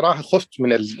انا بصراحه خفت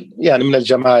يعني من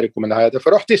الجمارك ومن هذا،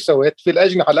 فرحت ايش سويت في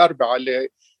الاجنحه الاربعه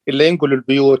اللي ينقلوا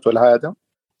البيوت والهذا.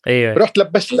 ايوه رحت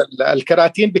لبست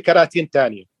الكراتين بكراتين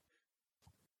تانية،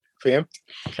 فهمت؟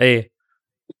 ايه.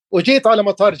 وجيت على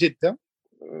مطار جده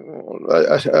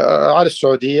على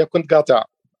السعوديه، كنت قاطع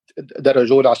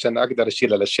درجه اولى عشان اقدر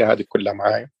اشيل الاشياء هذه كلها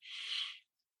معايا.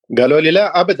 قالوا لي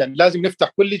لا ابدا، لازم نفتح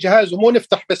كل جهاز، ومو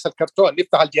نفتح بس الكرتون،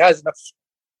 نفتح الجهاز نفسه.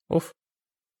 اوف.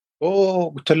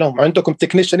 قلت لهم عندكم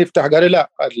تكنيشن يفتح؟ قالوا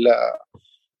لا.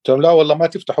 قلت لهم لا والله ما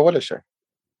تفتحوا ولا شيء.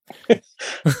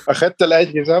 اخذت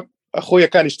الاجهزه، اخويا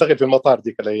كان يشتغل في المطار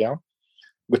ديك الايام،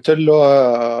 قلت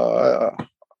له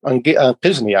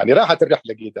انقذني يعني. راحت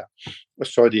الرحله قيدة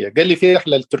السعوديه، قال لي في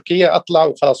رحله لتركيا اطلع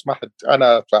وخلاص، ما حد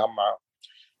انا اتفاهم معه.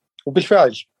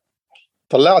 وبالفعل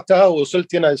طلعتها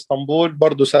ووصلت هنا اسطنبول،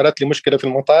 برضو صارت لي مشكله في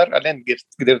المطار، الين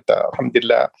قدرت الحمد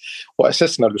لله.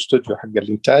 واسسنا الاستوديو حق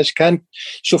الانتاج. كان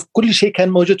شوف كل شيء كان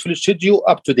موجود في الاستوديو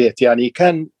اب تو ديت، يعني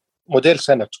كان موديل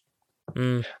سنته.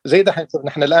 زي ده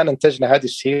نحن الان انتجنا هذه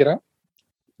السيره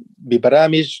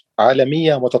ببرامج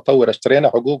عالميه متطوره، اشترينا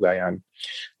حقوقها يعني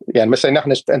مثلا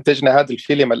نحن انتجنا هذا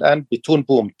الفيلم الان بتون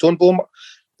بوم. تون بوم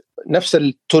نفس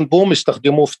التون بوم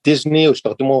استخدموه في ديزني،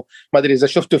 واستخدموه ما ادري اذا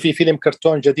شفتوا في فيلم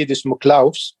كرتون جديد اسمه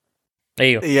كلاوس.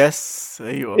 ايوه يس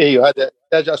ايوه هذا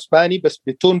انتاج اسباني بس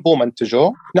بتون بوم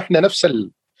انتجوه. نحن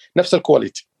نفس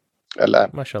الكواليتي الان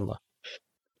ما شاء الله.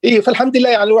 ايوه فالحمد لله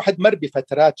يعني الواحد مر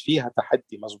بفترات فيها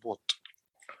تحدي مزبوط،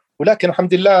 ولكن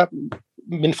الحمد لله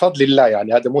من فضل الله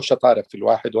يعني هذا مو شطاره في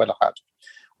الواحد ولا حاجه.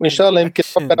 وإن شاء الله يمكن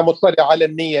ربنا مطلع على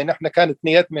النية. نحن كانت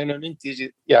نيتنا إنه ننتج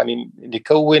يعني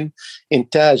نكون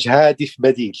إنتاج هادف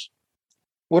بديل،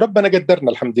 وربنا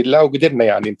قدرنا الحمد لله وقدرنا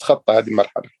يعني نتخطى هذه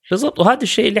المرحلة. بالضبط. وهذا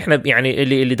الشيء اللي احنا يعني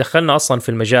اللي دخلنا اصلا في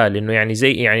المجال، انه يعني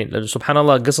زي يعني سبحان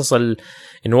الله قصص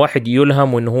انه واحد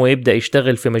يلهم وانه هو يبدا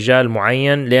يشتغل في مجال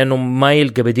معين لانه ما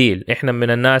يلقى بديل. احنا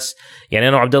من الناس يعني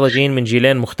انا وعبد الله جايين من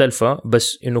جيلين مختلفه،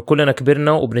 بس انه كلنا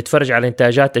كبرنا وبنتفرج على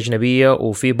انتاجات اجنبيه،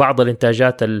 وفي بعض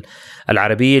الانتاجات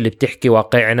العربيه اللي بتحكي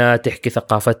واقعنا، تحكي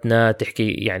ثقافتنا،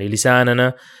 تحكي يعني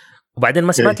لساننا، وبعدين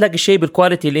ما تلاقي الشيء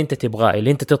بالكواليتي اللي انت تبغاه،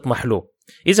 اللي انت تطمح له،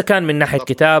 إذا كان من ناحية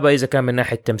كتابة، إذا كان من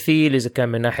ناحية تمثيل، إذا كان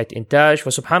من ناحية إنتاج.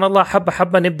 فسبحان الله حبة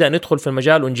حبة نبدأ ندخل في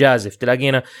المجال ونجازف.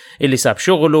 تلاقينا اللي ساب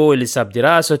شغله، اللي ساب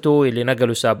دراسته، اللي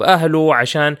نقله ساب أهله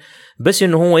عشان بس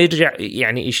إنه هو يرجع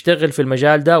يعني يشتغل في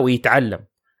المجال ده ويتعلم.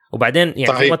 وبعدين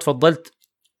يعني ما تفضلت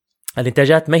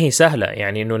الإنتاجات ما هي سهلة،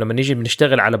 يعني إنه لما نيجي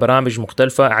بنشتغل على برامج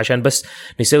مختلفة عشان بس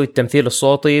نسوي التمثيل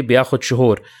الصوتي بياخد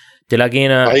شهور.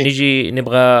 تلاقينا نيجي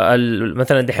نبغى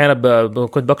مثلا دحين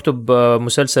كنت بكتب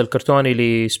مسلسل كرتوني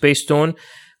لسبيس تون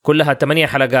كلها 8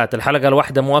 حلقات، الحلقة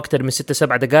الواحدة مو أكتر من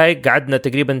 6-7 دقائق، قعدنا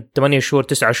تقريبا 8 شهور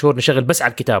 9 شهور نشغل بس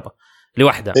على الكتابة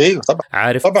لوحدة. ايوه طبعا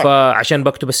عارف طبعا. فعشان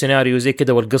بكتب السيناريو زي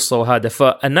كده والقصة وهذا،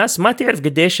 فالناس ما تعرف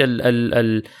قديش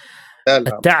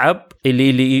التعب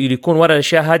اللي يكون وراء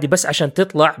الأشياء هذه بس عشان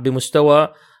تطلع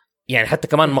بمستوى يعني حتى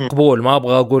كمان مقبول، ما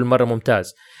أبغى أقول مرة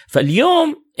ممتاز.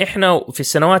 فاليوم إحنا في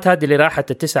السنوات هذه اللي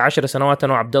راحت 9-10 سنوات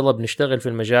أنا وعبد الله بنشتغل في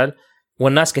المجال،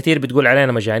 والناس كثير بتقول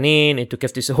علينا مجانين، أنتوا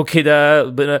كيف تسووا كده،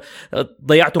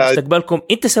 ضيعتوا مستقبلكم.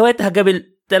 أنت سويتها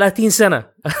قبل 30 سنة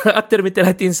أكثر من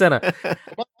 30 سنة.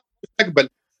 المستقبل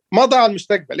ما ضاع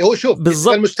المستقبل. هو شوف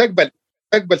بالزبط. المستقبل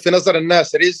في نظر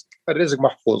الناس الرزق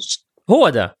محفوظ، هو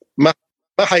ده ما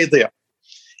حيضيع.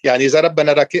 يعني إذا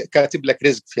ربنا كاتب لك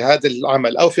رزق في هذا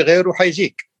العمل أو في غيره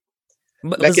حيجيك،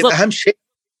 لكن بالزبط.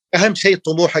 أهم شيء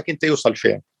طموحك أنت يوصل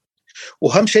فين،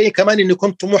 وأهم شيء كمان إنه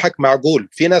يكون طموحك معقول.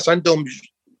 في ناس عندهم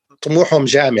طموحهم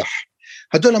جامح،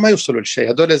 هدول ما يوصلوا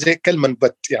للشيء، هدول زي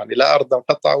كالمنبت يعني لا أرض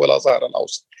انقطع ولا ظهر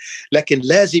أوصل. لكن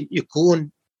لازم يكون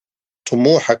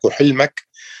طموحك وحلمك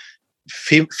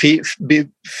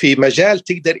في مجال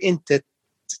تقدر أنت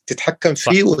تتحكم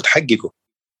فيه وتحققه.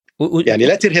 يعني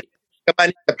لا ترهق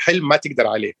كمان بحلم ما تقدر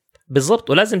عليه. بالضبط.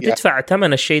 ولازم تدفع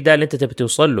ثمن الشيء ده اللي انت تبي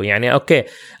توصل له. يعني اوكي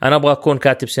انا ابغى اكون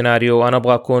كاتب سيناريو، انا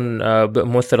ابغى اكون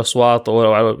ممثل اصوات،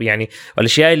 يعني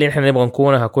الاشياء اللي احنا نبغى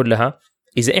نكونها كلها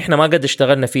اذا احنا ما قد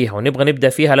اشتغلنا فيها ونبغى نبدا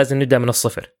فيها لازم نبدا من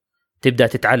الصفر، تبدا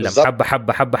تتعلم بالزبط. حبه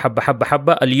حبه حبه حبه حبه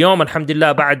حبه. اليوم الحمد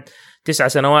لله بعد 9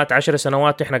 سنوات 10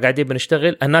 سنوات احنا قاعدين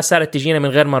بنشتغل، الناس صارت تجينا من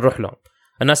غير ما نروح لهم،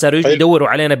 الناس صاروا يدوروا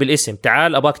علينا بالاسم،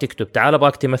 تعال ابغاك تكتب، تعال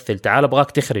ابغاك تمثل، تعال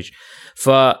ابغاك تخرج.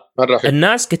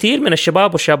 فالناس كثير من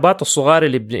الشباب والشابات الصغار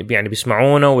اللي يعني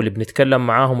بيسمعونا واللي بنتكلم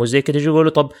معاهم وزي كده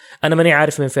يقولوا طب انا ماني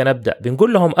عارف من فين ابدا.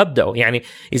 بنقول لهم ابداوا. يعني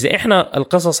اذا احنا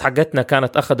القصص حقتنا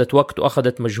كانت اخذت وقت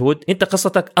واخذت مجهود، انت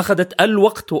قصتك اخذت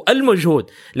الوقت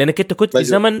والمجهود لانك انت كنت في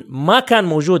زمن ما كان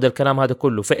موجود الكلام هذا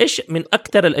كله. فايش من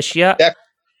اكثر الاشياء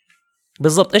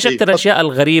بالضبط، ايش اكثر الاشياء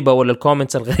الغريبه ولا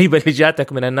الكومنتس الغريبه اللي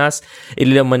جاتك من الناس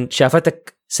اللي لما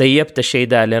شافتك سيبت الشيء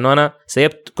ده؟ لأنه أنا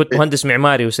كنت مهندس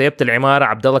معماري وسيبت العمارة،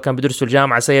 عبد الله كان بيدرس في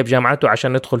الجامعة سيب جامعته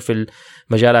عشان ندخل في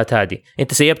المجالات هذه،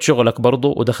 أنت سيبت شغلك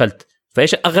برضو ودخلت،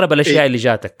 فإيش أغرب الأشياء اللي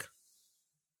جاتك؟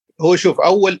 هو شوف،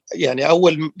 أول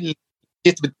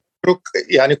جيت بترك،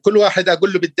 يعني كل واحد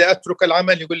أقول له بدي أترك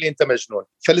العمل يقول لي أنت مجنون،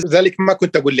 فلذلك ما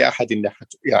كنت أقول لأحد إني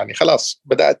يعني خلاص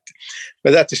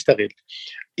بدأت أشتغل.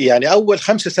 يعني أول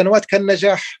 5 سنوات كان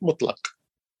نجاح مطلق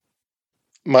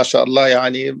ما شاء الله،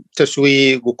 يعني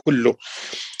تسويق وكله.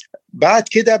 بعد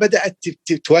كده بدأت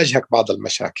تواجهك بعض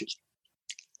المشاكل.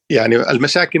 يعني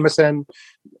المشاكل مثلا،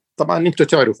 طبعا انتم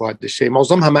تعرفوا هذا الشيء،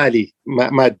 معظمها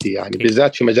مادي يعني،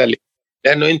 بالذات في مجال،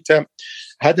 لأنه أنت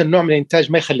هذا النوع من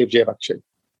الإنتاج ما يخلي في جيبك شيء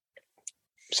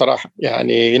بصراحة،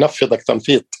 يعني ينفضك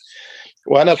تنفيض.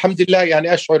 وأنا الحمد لله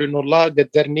يعني أشعر إنه الله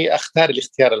قدرني أختار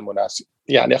الاختيار المناسب،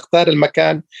 يعني أختار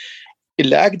المكان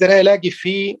اللي أقدر ألاقي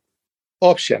فيه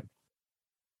أوبشن.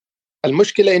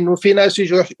 المشكلة إنه في ناس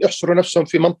يجوا يحصروا نفسهم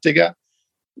في منطقة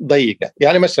ضيقة.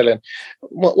 يعني مثلا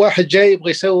واحد جاي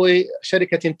يبغى يسوي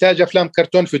شركة إنتاج أفلام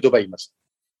كرتون في دبي مثلا،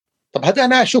 طب هذا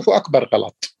أنا أشوفه أكبر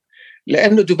غلط،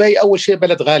 لأنه دبي أول شيء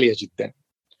بلد غالية جدا،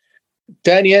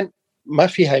 ثانيا ما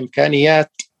فيها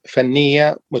إمكانيات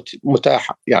فنية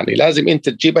متاحة. يعني لازم أنت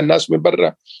تجيب الناس من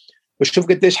برا وشوف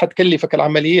قديش حتكلفك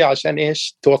العملية عشان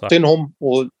إيش توطنهم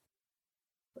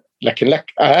لكن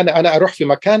أنا أروح في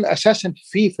مكان أساسا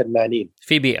فيه فنانين،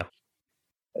 في بيئة.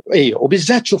 أيوه،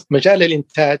 وبالذات شوف مجال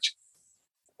الإنتاج،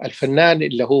 الفنان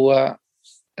اللي هو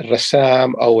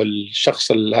الرسام أو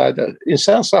الشخص هذا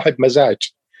إنسان صاحب مزاج،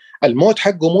 الموت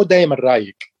حقه مو دائما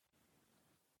رايق.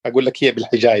 أقول لك هي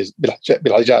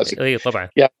بالعجاز. أي طبعا.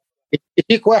 يعني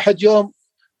يجيك واحد يوم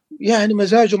يعني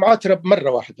مزاجه معترب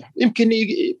مرة واحدة، يمكن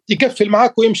يقفل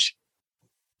معاك ويمشي.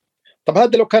 طب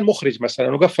هذا لو كان مخرج مثلا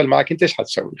وقفل معاك، انت ايش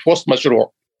حتسوي في وسط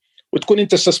مشروع وتكون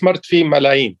انت استثمرت فيه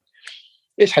ملايين؟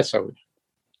 ايش حتسوي؟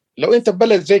 لو انت في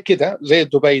بلد زي كده، زي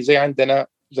دبي، زي عندنا،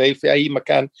 زي في اي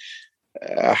مكان،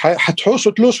 حتحوس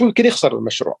وتلوس ويمكن يخسر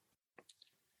المشروع.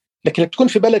 لكن تكون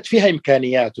في بلد فيها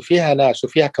امكانيات وفيها ناس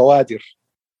وفيها كوادر،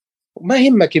 ما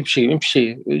يهمك،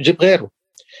 يمشي جيب غيره.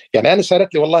 يعني انا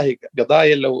صارت لي والله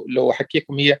قضايا لو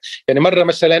احكيكم هي. يعني مره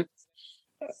مثلا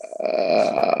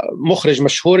مخرج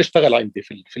مشهور اشتغل عندي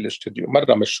في الاستوديو،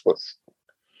 مرة مشهور،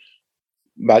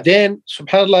 بعدين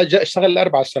سبحان الله جاء اشتغل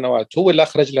 4 سنوات، هو اللي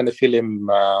أخرج لنا فيلم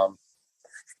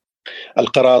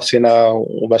القراصنة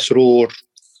ومسرور.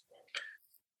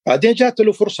 بعدين جاءت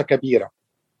له فرصة كبيرة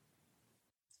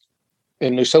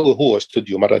إنه يسوي هو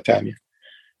استوديو مرة تانية،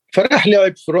 فراح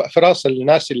لعب في راس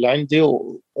الناس اللي عندي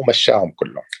ومشاهم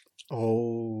كلهم.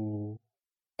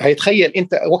 هيتخيل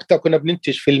أنت وقتها كنا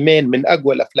بننتج فيلمين من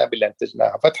أقوى الأفلام اللي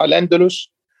انتجناها، فتح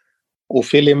الأندلس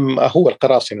وفيلم هو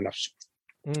القراصنة نفسه.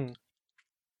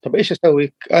 طب إيش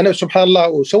أسوي؟ أنا سبحان الله،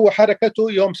 وسوى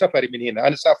حركته يوم سفري من هنا،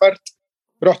 أنا سافرت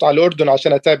رحت على الأردن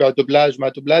عشان أتابع دوبلاج ما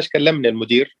دوبلاج، كلمني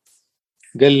المدير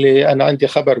قال لي أنا عندي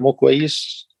خبر مو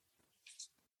كويس،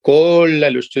 كل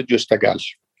الاستوديو استقال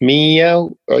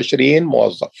 120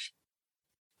 موظف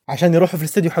عشان يروحوا في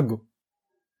الاستوديو حقه.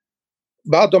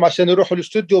 بعضهم عشان يروحوا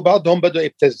الاستوديو وبعضهم بدأوا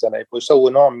يبتزنا، يبغوا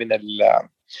يسووا نوع من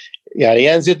يعني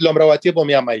ينزل لهم رواتبهم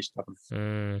يا ما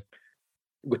يشتغلوا.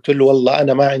 قلت له والله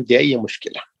أنا ما عندي أي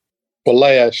مشكلة، والله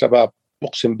يا شباب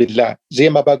أقسم بالله زي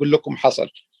ما بقول لكم حصل.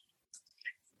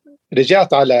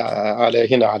 رجعت على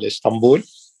هنا على اسطنبول،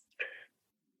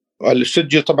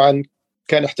 الاستوديو طبعا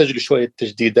كان يحتاج له شويه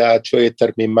تجديدات شويه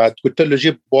ترميمات، قلت له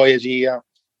جيب بويجيه،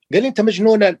 قال لي انت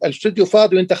مجنون، الاستوديو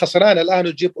فاضي وانت خسران الان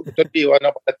وتجيب. قلت له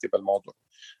وانا برتب الموضوع،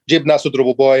 جيب ناس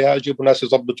يضربوا بويا، جيبوا ناس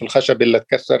يضبطوا الخشب اللي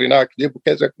اتكسر هناك، جيبوا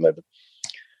كذا.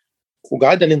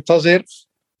 وقعدنا ننتظر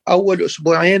اول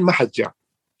اسبوعين ما حد جاء،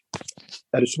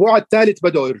 الاسبوع الثالث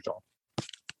بدأوا يرجعوا،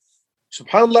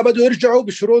 سبحان الله بدأوا يرجعوا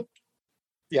بشروط.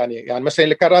 يعني مثلا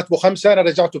اللي كان راتبه 5 انا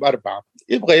رجعته ب4،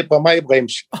 يبغى ما يبغى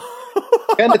يمشي.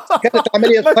 كانت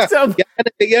عمليه يعني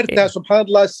انا غيرتها سبحان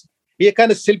الله، هي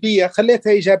كانت سلبيه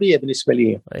خليتها ايجابيه بالنسبه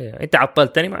لي. انت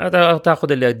عطلتني ما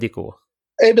تاخذ اللي يديك هو.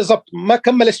 اي بالضبط، ما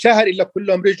كمل الشهر الا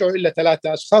كلهم رجعوا الا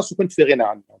 3 أشخاص وكنت في غنى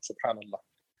عنهم سبحان الله،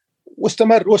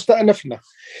 واستأنفنا.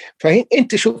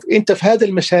 فانت شوف، انت في هذا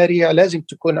المشاريع لازم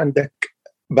تكون عندك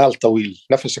بال طويل،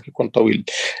 نفسك يكون طويل،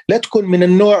 لا تكون من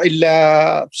النوع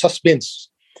اللي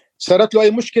سسبنس، صارت له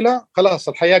اي مشكله خلاص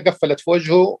الحياه قفلت في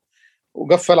وجهه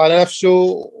وقفل على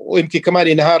نفسه، ويمكن كمان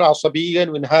ينهار عصبيا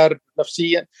وينهار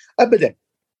نفسيا. ابدا،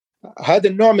 هذا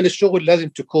النوع من الشغل لازم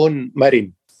تكون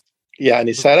مرن.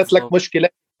 يعني صارت لك مشكله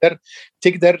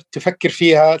تقدر تفكر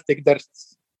فيها، تقدر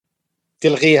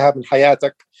تلغيها من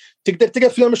حياتك، تقدر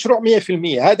تقفل المشروع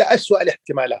 100%. هذا أسوأ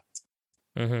الاحتمالات.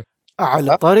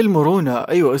 على طاري المرونة،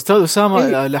 أيوة أستاذ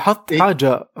أسامة، لاحظت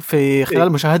حاجة في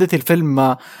خلال مشاهدة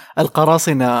الفيلم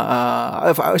القراصنة،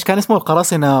 إيش كان اسمه؟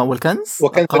 القراصنة والكنز؟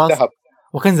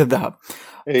 وكنز الذهب.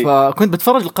 فكنت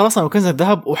بتفرج القراصنة وكنز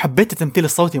الذهب وحبيت التمثيل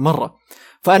الصوتي مرة.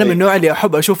 فأنا من النوع اللي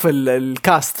أحب أشوف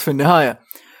الكاست في النهاية.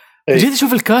 جيت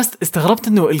أشوف الكاست استغربت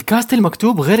إنه الكاست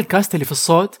المكتوب غير الكاست اللي في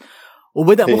الصوت،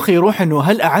 وبدأ مخي يروح إنه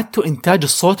هل أعدتوا إنتاج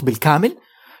الصوت بالكامل؟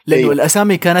 لأنه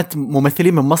الأسامي كانت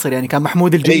ممثلين من مصر، يعني كان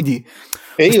محمود الجندي.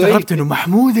 استغربت إنه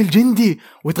محمود الجندي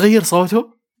وتغير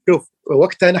صوته. شوف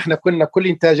وقتها نحن كنا كل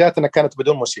إنتاجاتنا كانت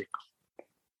بدون موسيقى.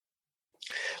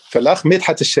 فالأخ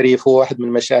مدحت الشريف هو واحد من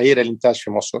مشاهير الإنتاج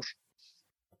في مصر،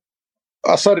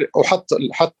 أصر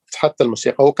وحط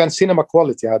الموسيقى. هو كان سينما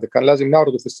كواليتي، هذا كان لازم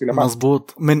نعرضه في السينما.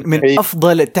 مزبوط. من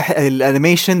أفضل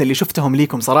الأنيميشن اللي شفتهم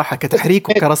ليكم صراحة، كتحريك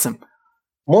وكرسم.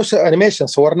 مو أنيميشن،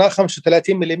 صورناه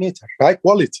 35 ملم، هاي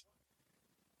كواليتي.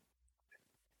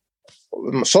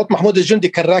 صوت محمود الجندي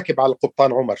كان راكب على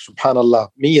القبطان عمر، سبحان الله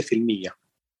 100%.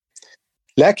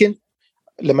 لكن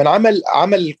لما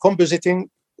عمل كومبوزيتنج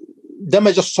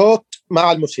دمج الصوت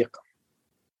مع الموسيقى،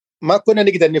 ما كنا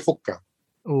نقدر نفكها.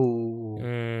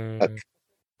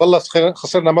 والله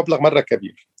خسرنا مبلغ مرة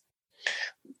كبير.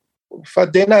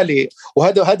 فادينا لي.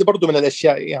 وهذا برضو من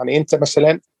الأشياء، يعني أنت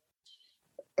مثلا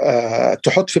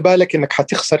تحط في بالك إنك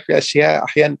حتخسر في أشياء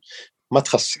أحيانا ما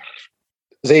تخسر،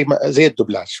 زي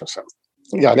الدبلاج مثلا.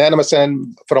 يعني أنا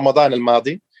مثلا في رمضان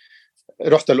الماضي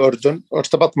رحت الأردن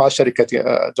وارتبطت مع شركة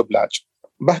دبلاج،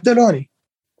 بهدلوني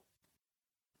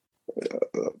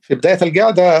في بداية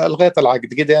القعدة. ألغيت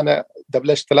العقد، قد أنا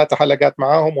دبلجت 3 حلقات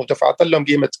معاهم ودفعت لهم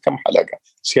قيمة كم حلقة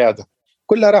سيادة،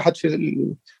 كلها راحت في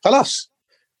خلاص.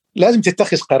 لازم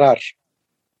تتخذ قرار.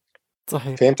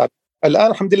 صحيح. فهمت؟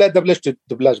 الآن الحمد لله دبلجت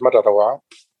دبلاج مرة روعة،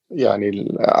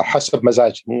 يعني حسب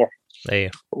مزاجي.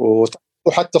 أيه.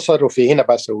 وحتى تصرفي هنا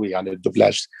بسوي يعني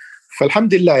الدبلاج.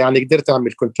 فالحمد لله يعني قدرت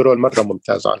أعمل كنترول مرة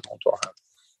ممتاز على الموضوع هذا.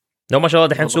 لو ما شاء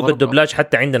الله دحين سوق الدبلاج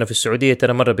حتى عندنا في السعودية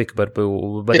ترى مرة بيكبر،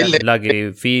 وبدأنا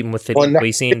نلاقي في ممثلين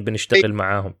كويسين بنشتغل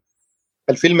معاهم.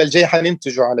 الفيلم الجاي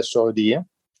حننتجه على السعودية،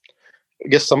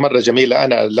 قصة مرة جميلة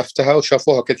أنا ألفتها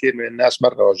وشافوها كثير من الناس،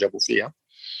 مرة وعجبوا فيها.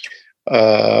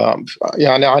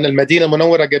 يعني عن المدينة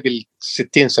المنورة قبل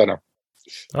 60 سنة.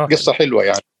 قصة حلوة،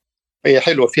 يعني هي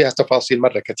حلوة فيها تفاصيل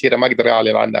مرة كثيرة ما أقدر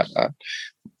أعلن عنها الآن،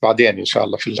 بعدين إن شاء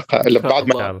الله في اللقاء اللي بعد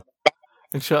ما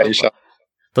إن شاء الله.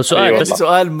 طب سؤال، أيوة بس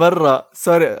سؤال مرة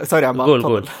سوري عمار،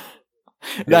 قول.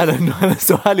 لا أنا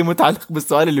سؤالي متعلق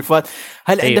بالسؤال اللي فات.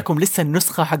 هل عندكم لسه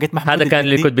النسخة حقت محمود هذا كان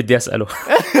اللي كنت بدي أسأله.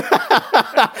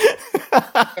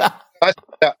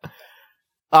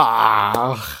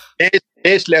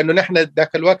 ليش؟ لأنه نحن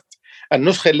ذاك الوقت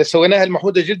النسخة اللي سويناها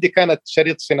المحمود الجلدي كانت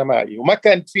شريط سينمائي، وما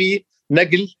كان في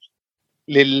نقل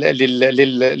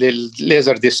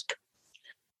للليزر ديسك،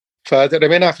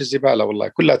 فرميناها في الزبالة. والله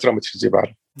كلها اترمت في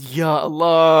الزبالة. يا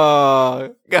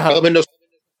الله. رغم انه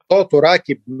صوته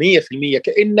راكب 100%،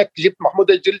 كأنك جبت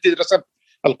محمود الجلدي رسم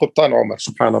القبطان عمر،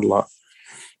 سبحان الله.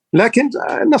 لكن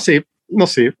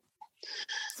نصيب.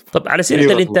 طب على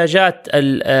سيرة الإنتاجات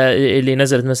اللي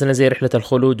نزلت مثلا زي رحلة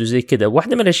الخلود وزي كده،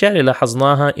 واحدة من الأشياء اللي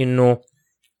لاحظناها إنه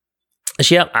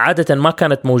أشياء عادة ما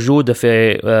كانت موجودة في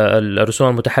الرسوم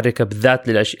المتحركة بالذات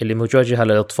اللي موجهة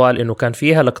للأطفال، إنه كان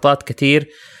فيها لقطات كتير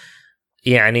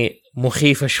يعني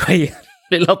مخيفة شوية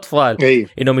للأطفال.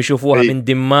 إنهم يشوفوها من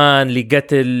دمان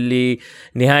لقتل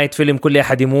لنهاية فيلم كل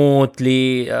أحد يموت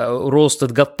لروس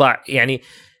تتقطع. يعني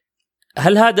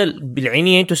هل هذا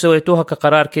بالعينية أنتوا سويتوها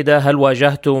كقرار كده؟ هل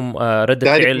واجهتم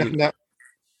ردة فعل؟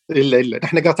 إلا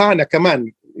نحن قطعنا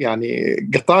كمان، يعني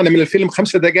قطعنا من الفيلم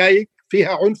 5 دقائق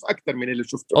فيها عنف أكثر من اللي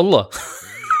شفته. الله.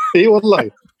 إيه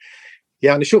والله.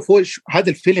 يعني شوف هذا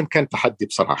الفيلم كان تحدي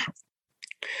بصراحة،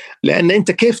 لأن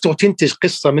أنت كيف تنتج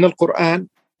قصة من القرآن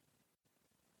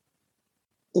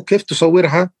وكيف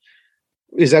تصورها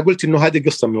إذا قلت إنه هذه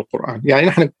قصة من القرآن. يعني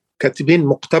نحن كاتبين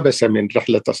مقتبسة من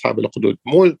رحلة أصحاب الأخدود،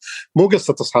 مو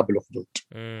قصة أصحاب الأخدود،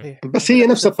 بس هي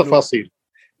نفس التفاصيل.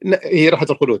 هي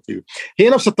رحلة الخلود هي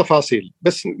نفس التفاصيل،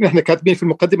 بس نحن كاتبين في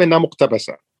المقدمة إنها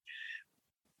مقتبسة.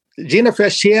 جينا في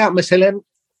أشياء مثلا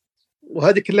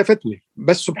وهذه كلفتني،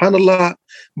 بس سبحان الله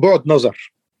بعد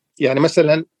نظر. يعني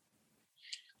مثلا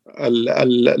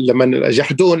لما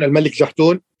جحدون الملك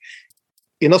جحدون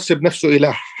ينصب نفسه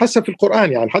إله حسب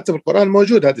القرآن، يعني حتى في القرآن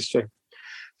موجود هذا الشيء.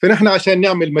 فنحن عشان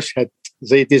نعمل مشهد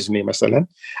زي ديزني مثلا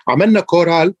عملنا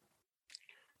كورال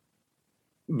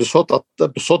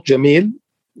بصوت جميل،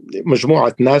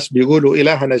 مجموعة ناس بيقولوا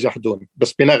إلهنا جحدون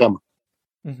بس بنغمة.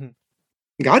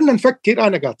 قعدنا نفكر،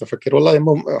 أنا قعدت أفكر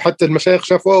والله، حتى المشايخ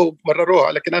شافوها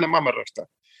ومرروها لكن أنا ما مررتها.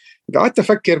 قعدت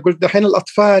أفكر قلت دحين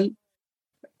الأطفال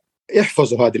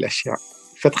يحفظوا هذه الأشياء،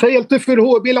 فتخيل طفل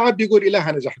هو بيلعب يقول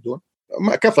إلهنا جحدون،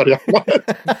 ما كفر يا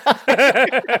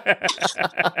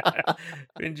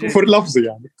كفر لفظي،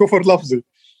 يعني كفر لفظي.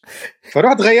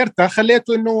 فرحت غيرتها،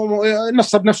 خليته إنه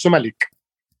نصب نفسه ملك،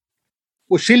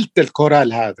 وشلت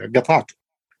الكورال هذا قطعته.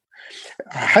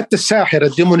 حتى الساحر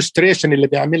الديمونستريشن اللي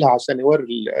بيعملها عشان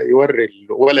يوري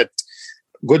الولد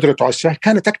قدرته على السحر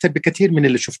كانت أكثر بكثير من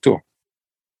اللي شفتوه.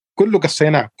 كله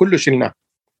قصيناه، كله شلناه.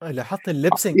 اللي حط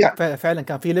الليبسينج فعلا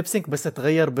كان في ليبسينج بس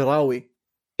تغير براوي.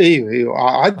 ايوه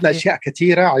عدنا اشياء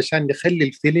كثيره عشان نخلي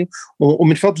الفيلم،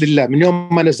 ومن فضل الله من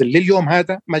يوم ما نزل لليوم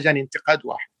هذا ما جاني انتقاد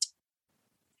واحد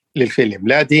للفيلم،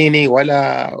 لا ديني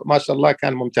ولا، ما شاء الله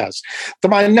كان ممتاز.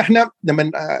 طبعا نحن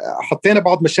لما حطينا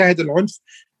بعض مشاهد العنف،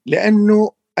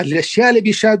 لانه الاشياء اللي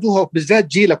بيشاهدوها بالذات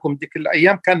جيلكم ديك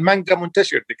الايام كان مانجا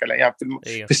منتشر ديك الايام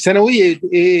في الثانويه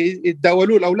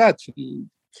يتداولوا الاولاد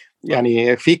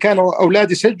يعني في كانوا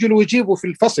اولاد يسجلوا ويجيبوا في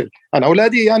الفصل. انا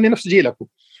اولادي يعني نفس جيلكم،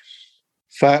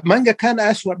 فمانجا كان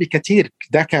أسوأ بكثير،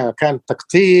 ده كان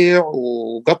تقطيع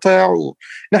وقطع،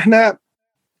 ونحن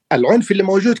العنف اللي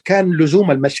موجود كان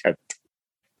لزوم المشهد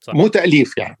صح. مو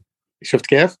تأليف يعني، شفت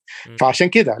كيف؟ فعشان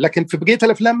كده، لكن في بقية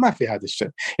الأفلام ما في هذا الشيء.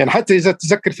 يعني حتى إذا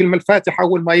تذكر فيلم الفاتح،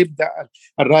 أول ما يبدأ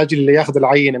الراجل اللي ياخذ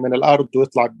العينة من الأرض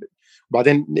ويطلع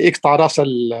وبعدين يقطع رأس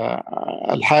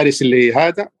الحارس اللي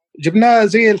هذا، جبناه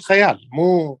زي الخيال،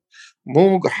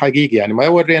 مو حقيقي يعني، ما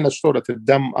يورينا صورة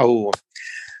الدم أو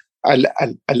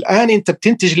الآن أنت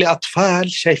بتنتج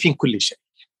لأطفال شايفين كل شيء.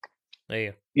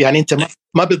 أيوه. يعني أنت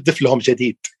ما بتضيف لهم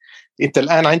جديد. أنت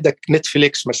الآن عندك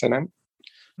نتفليكس مثلا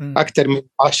أكثر من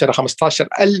 10-15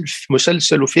 ألف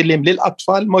مسلسل وفيلم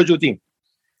للأطفال موجودين.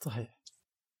 صحيح.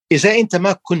 إذا أنت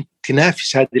ما كنت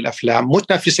تنافس هذه الأفلام، مو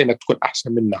تنافس إنك تكون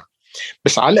أحسن منها،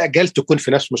 بس على الأقل تكون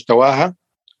في نفس مستواها،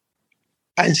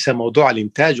 أنسى موضوع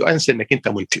الإنتاج وأنسى إنك أنت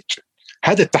منتج.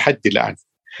 هذا التحدي الآن.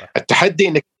 التحدي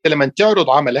إنك لما تعرض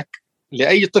عملك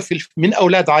لأي طفل من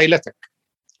أولاد عائلتك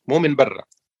مو من برا،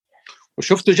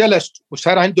 وشفته جلس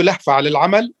وصار عنده لهفة على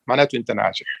العمل، معناته أنت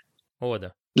ناجح. هو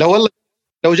ده.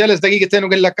 لو جلس دقيقتين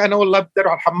وقال لك أنا والله بدي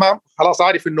أروح الحمام، خلاص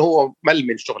عارف إنه هو مل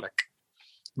من شغلك،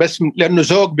 بس لأنه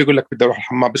ذوق بيقول لك بدي أروح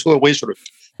الحمام، بس هو يبغى يشرد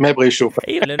ما يبغى يشوفك.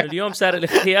 ايوه، لانه اليوم صار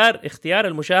اختيار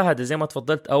المشاهده زي ما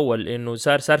تفضلت اول، انه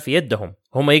صار في يدهم،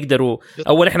 هم يقدروا.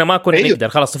 اول احنا ما كنا نقدر،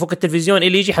 خلاص تفك التلفزيون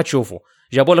اللي يجي حتشوفه،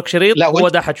 جابوا لك شريط هو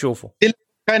ده حتشوفه.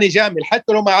 كان يجامل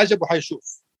حتى لو ما عجبه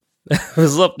حيشوف.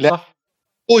 بالضبط صح.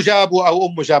 هو جابه او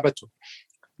امه جابته،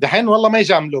 دحين والله ما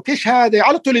يجاملوك، ايش هذا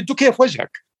على طول يدوا كيف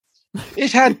وجهك،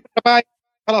 ايش هذا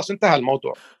خلاص انتهى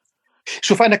الموضوع.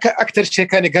 شوف انا اكثر شيء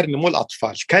كان يقهرني مو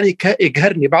الاطفال، كان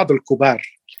يقهرني بعض الكبار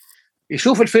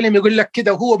يشوف الفيلم يقول لك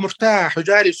كده وهو مرتاح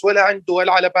وجالس ولا عنده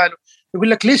ولا على باله، يقول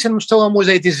لك ليش المستوى مو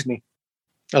زي ديزني؟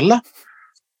 الله،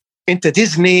 انت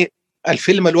ديزني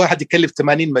الفيلم الواحد يكلف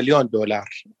 80 مليون دولار،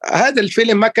 هذا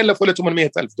الفيلم ما كلف ولا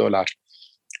 800 ألف دولار.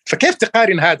 فكيف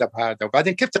تقارن هذا بهذا؟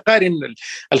 وبعدين كيف تقارن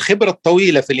الخبرة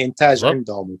الطويلة في الإنتاج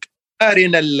عندهم،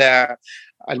 تقارن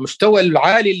المستوى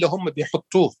العالي اللي هم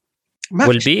بيحطوه،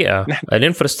 والبيئة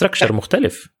الانفراستراكشر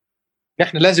مختلف.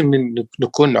 نحن لازم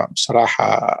نكون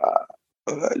بصراحة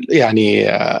يعني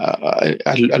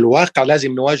الواقع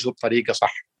لازم نواجهه بطريقة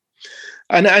صح.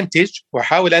 أنا أنتج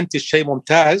وأحاول أنتج شيء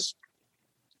ممتاز،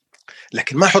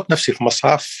 لكن ما أحط نفسي في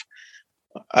مصاف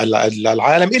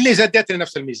العالم إلا إذا اديت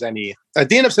نفس الميزانية،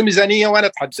 أدي نفس الميزانية وأنا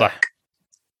أتحداك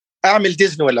أعمل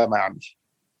ديزني ولا ما أعمل.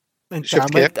 أنت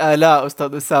عملت آلاء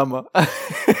أستاذ أسامة.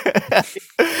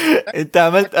 أنت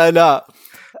عملت آلاء.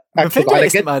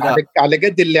 على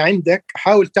قد اللي عندك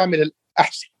حاول تعمل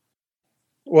الأحسن،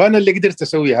 وأنا اللي قدرت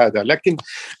أسوي هذا. لكن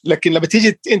لما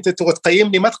تيجي أنت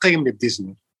تقيمني، ما تقيمني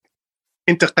بديزني،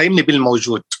 أنت تقيمني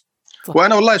بالموجود.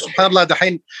 وأنا والله سبحان الله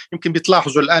دحين يمكن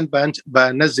بتلاحظوا الآن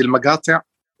بنزل مقاطع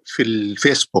في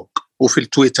الفيسبوك وفي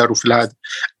التويتر وفي هذا،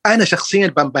 أنا شخصيا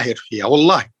بنبهر فيها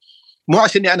والله، مو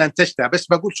عشاني أنا انتجتها، بس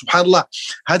بقول سبحان الله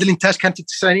هذا الإنتاج كان في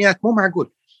التسعينيات، مو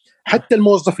معقول. حتى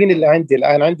الموظفين اللي عندي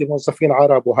الآن، عندي موظفين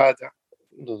عرب وهذا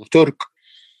وترك،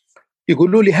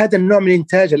 يقولوا لي هذا النوع من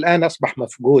الإنتاج الآن أصبح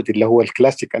مفقود، اللي هو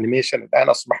الكلاسيك أنيميشن الآن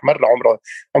أصبح مرة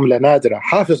عملة نادرة،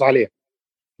 حافظ عليه.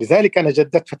 لذلك أنا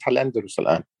جددت فتح الأندلس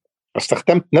الآن،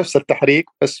 استخدمت نفس التحريك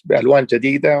بس بألوان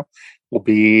جديدة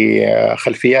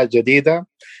وبخلفيات جديدة،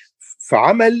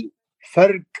 فعمل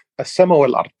فرق السماء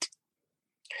والأرض.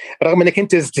 رغم أنك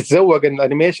أنت تتزوج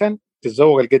الأنيميشن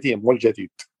تتزوج القديم مو الجديد،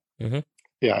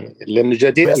 يعني لأنه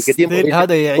القديم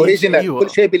هذا يعيش كل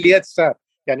شيء باليد صار.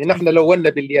 يعني نحن لونا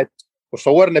باليد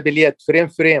وصورنا باليد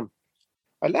فريم،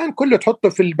 الآن كله تحطه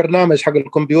في البرنامج حق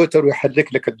الكمبيوتر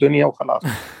ويحرك لك الدنيا وخلاص.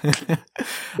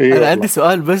 أنا عندي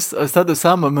سؤال بس أستاذ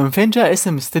أسامة، من فين جاء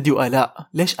اسم ستوديو آلاء؟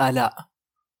 ليش آلاء؟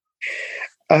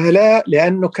 آلاء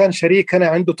لأنه كان شريكنا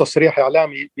عنده تصريح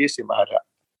إعلامي باسم آلاء.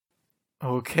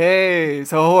 اوكي،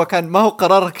 سو هو كان ما هو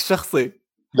قرارك الشخصي؟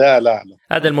 لا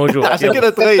هذا الموجود. عشان كده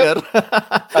تغير.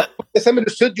 اسم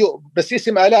الاستوديو بس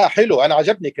اسم آلاء حلو، أنا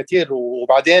عجبني كثير،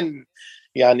 وبعدين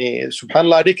يعني سبحان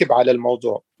الله ركب على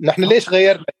الموضوع. نحن ليش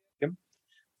غيرنا؟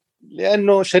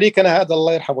 لأنه شريكنا هذا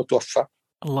الله يرحمه توفى،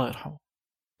 الله يرحمه،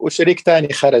 وشريك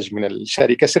تاني خرج من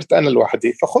الشركة، صرت أنا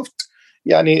لوحدي، فخفت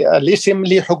يعني الاسم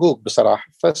لي حقوق بصراحة،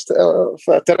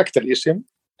 فتركت الاسم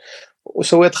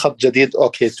وسويت خط جديد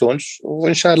أوكي تونز،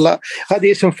 وإن شاء الله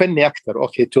هذا اسم فني أكثر،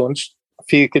 أوكي تونز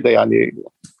في كده يعني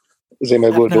زي ما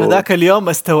يقولوا. ذاك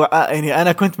اليوم يعني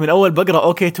أنا كنت من أول بقرأ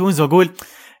أوكي تونز وأقول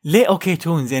ليه أوكي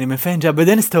تونز، يعني من فين جاء؟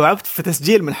 بعدين استوعبت في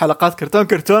تسجيل من حلقات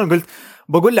كرتون قلت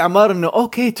بقول لعمار إنه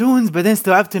أوكي تونز، بعدين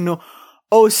استوعبت إنه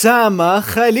أسامة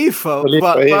خليفة.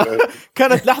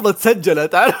 كانت لحظة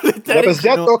سجلت، عارف بس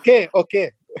جات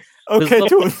أوكي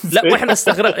تونز. لا واحنا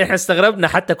استغربنا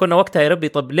حتى، كنا وقتها يا ربي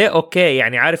طب ليه اوكي،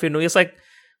 يعني عارف انه يصك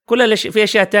كل في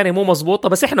اشياء تانية مو مزبوطه،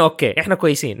 بس احنا اوكي، احنا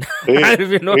كويسين.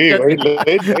 عارف انه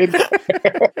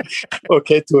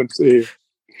اوكي تونس.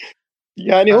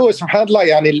 يعني هو سبحان الله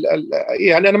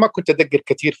يعني انا ما كنت ادقق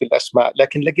كثير في الاسماء،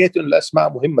 لكن لقيت انه الاسماء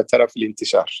مهمه ترى في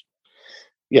الانتشار.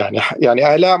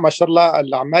 يعني آلاء ما شاء الله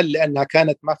الاعمال لانها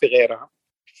كانت ما في غيرها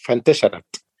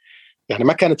فانتشرت، يعني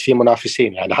ما كانت في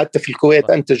منافسين. يعني حتى في الكويت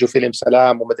انتجوا فيلم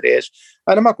سلام ومدري ايش،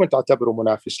 انا ما كنت اعتبره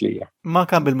منافس لي، ما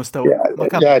كان بالمستوى،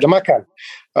 ما كان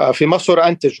في مصر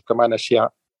انتجوا كمان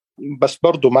اشياء، بس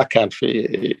برضو ما كان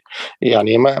في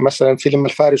يعني مثلا فيلم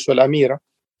الفارس والاميره،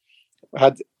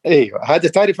 هذا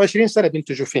تعرف 20 سنه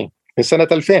بينتجوا فيه من سنه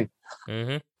 2000.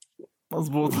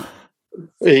 مظبوط.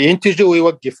 ينتجوا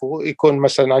ويوقفوا، يكون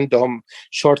مثلا عندهم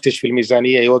شورتج في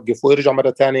الميزانيه يوقفوا، يرجعوا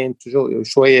مره ثانيه ينتجوا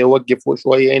شويه، يوقفوا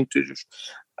شويه، ينتجوا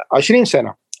 20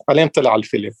 سنه علين طلع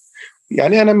الفيلم.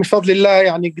 يعني انا من فضل الله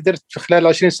يعني قدرت في خلال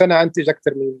 20 سنه انتج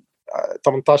اكثر من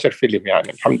 18 فيلم، يعني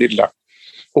الحمد لله،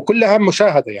 وكلها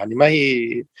مشاهده. يعني ما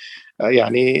هي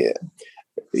يعني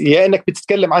يا انك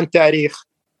بتتكلم عن تاريخ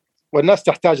والناس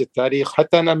تحتاج التاريخ.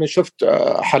 حتى انا من شفت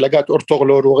حلقات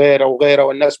أرطغرل وغيرها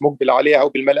والناس مقبله عليها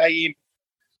وبالملايين،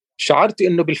 شعرت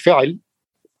انه بالفعل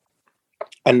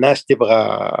الناس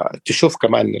تبغى تشوف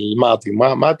كمان الماضي،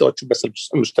 ما تشوف بس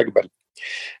المستقبل.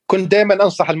 كنت دائما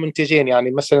انصح المنتجين،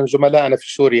 يعني مثلا زملائنا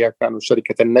في سوريا كانوا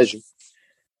شركه النجم،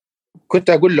 كنت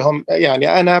اقول لهم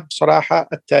يعني انا بصراحه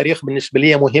التاريخ بالنسبه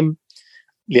لي مهم،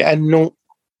 لانه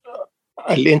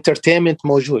الانترتينمنت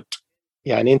موجود.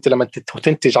 يعني انت لما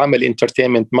تنتج عمل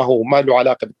انترتينمنت ما له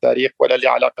علاقه بالتاريخ ولا له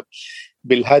علاقه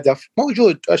بالهدف،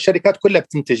 موجود، الشركات كلها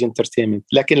بتنتج انترتينمنت،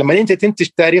 لكن لما انت تنتج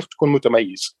تاريخ تكون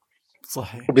متميز.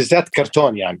 صحيح. وبالذات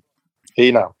كرتون يعني.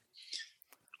 نعم.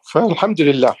 فالحمد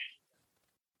لله.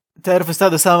 تعرف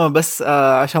أستاذ أسامة، بس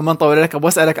عشان ما نطول عليك أبغى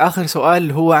أسألك آخر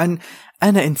سؤال، هو عن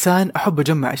أنا إنسان أحب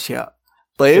أجمع أشياء.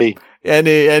 طيب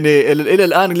يعني إلى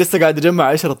الآن لسه قاعد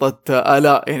أجمع أشرطة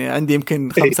آلاء، يعني عندي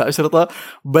يمكن 5 أشرطة،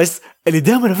 بس اللي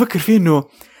دائما أفكر فيه إنه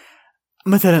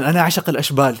مثلا أنا أعشق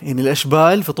الأشبال، يعني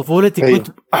الأشبال في طفولتي كنت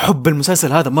أحب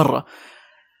المسلسل هذا مرة.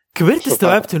 كبرت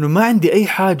استوعبت إنه ما عندي أي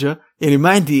حاجة، يعني ما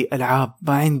عندي ألعاب،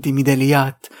 ما عندي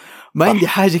ميداليات، ما عندي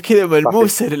حاجة كذا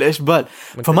ملموسة للأشبال.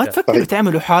 فما تفكروا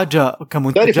تعملوا حاجة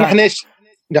كمنتجات؟ تعرف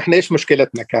نحن إيش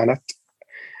مشكلتنا كانت؟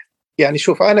 يعني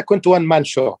شوف، أنا كنت وان مان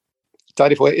شو.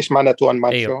 تعرف إيش معنى وان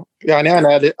مان شو؟ يعني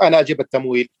أنا أجيب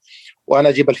التمويل، وأنا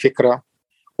أجيب الفكرة،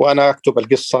 وأنا أكتب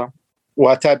القصة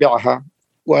وأتابعها،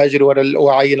 وأجري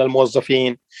وأعين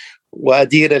الموظفين،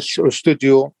 وأدير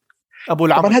الاستوديو. أبو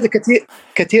العمل. طبعا هذا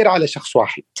كثير على شخص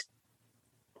واحد.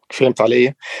 فهمت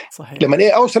علي؟ صحيح. لما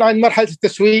أوصل عند مرحلة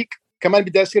التسويق كمان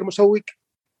بدي أصير مسوق،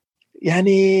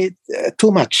 يعني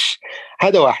تو ماتش.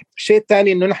 هذا واحد. الشيء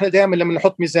الثاني إنه نحن دائما لما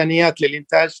نحط ميزانيات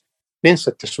للإنتاج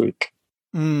ننسى التسويق.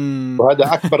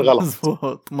 وهذا أكبر غلط.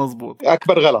 مزبوط.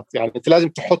 أكبر غلط. يعني أنت لازم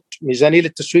تحط ميزانية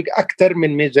للتسويق أكثر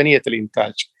من ميزانية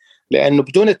الإنتاج، لأنه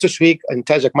بدون التسويق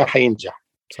إنتاجك ما حينجح.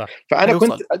 صح. فأنا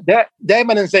كنت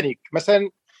دائما انزنق. مثلا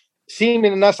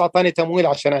من الناس أعطاني تمويل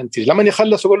عشان أنتج، لما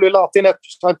يخلص يقول له لا أعطينا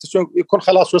التسويق، يكون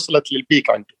خلاص وصلت للبيك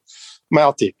عنده، ما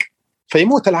يعطيك،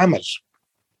 فيموت العمل.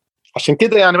 عشان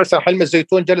كده يعني مثلا حلم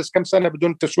الزيتون جلس كم سنة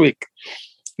بدون تسويق،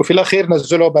 وفي الأخير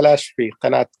نزلوا بلاش في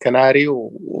قناة كناري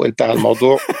وانتهى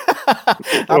الموضوع.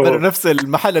 عملوا نفس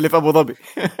المحل اللي في أبو ظبي.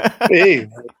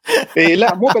 إيه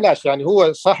لا مو بلاش، يعني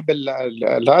هو صاحب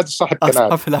هذا صاحب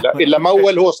كناري، إلا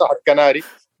مول هو صاحب كناري،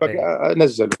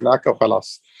 فنزلوا هناك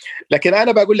وخلاص. لكن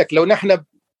أنا بقول لك لو نحن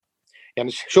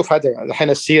يعني شوف هذا الحين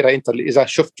السيرة أنت اللي إذا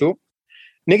شفته،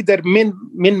 نقدر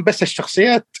من بس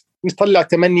الشخصيات نطلع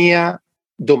 8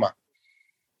 دمى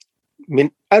من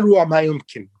أروع ما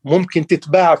يمكن، ممكن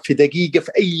تتباع في دقيقة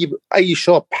في أي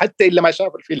شوب حتى إلا ما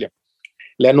شاف الفيلم،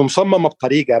 لأنه مصممة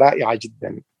بطريقة رائعة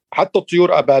جدا. حتى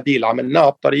الطيور أبابيل عملناها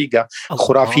بطريقة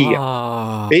خرافية.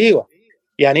 أيوة،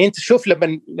 يعني أنت شوف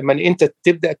لما أنت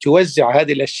تبدأ توزع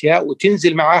هذه الأشياء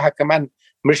وتنزل معاها كمان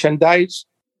مرشاندايز،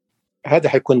 هذا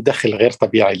حيكون دخل غير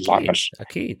طبيعي للعمل.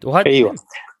 أكيد. أيوة،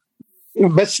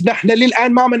 بس نحن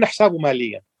للآن ما عملنا حسابه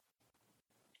ماليا،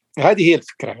 هذه هي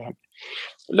الفكرة يعني.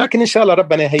 لكن إن شاء الله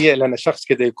ربنا يهيئ لنا شخص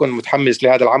كده يكون متحمس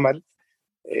لهذا العمل،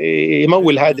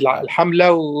 يمول هذه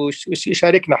الحملة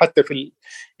ويشاركنا حتى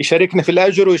يشاركنا في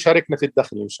الأجر ويشاركنا في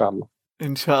الدخل إن شاء الله.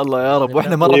 إن شاء الله يا رب.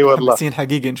 وإحنا مرة متحمسين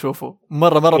حقيقة نشوفه،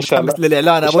 مرة متحمس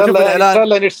للإعلان. أبغى أشوف الإعلان. إن شاء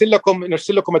الله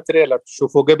نرسل لكم التريلر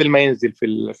تشوفوه قبل ما ينزل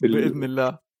في بإذن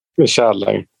الله. إن شاء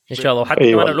الله. إن شاء الله.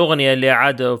 وحتى كمان الأغنية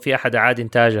اللي في أحد عاد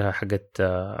إنتاجها حقت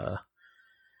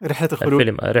رحلة الخلود.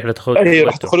 الفيلم رحلة الخلود.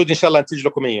 رحلة الخلود إن شاء الله أنتج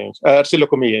لكم إياه، أرسل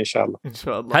لكم إياه إن شاء الله. إن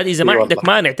شاء الله. هذه إذا ما عندك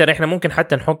مانع ترى إحنا ممكن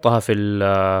حتى نحطها في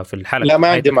الحلقة. لا، ما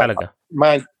عندي مانع.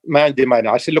 ما عندي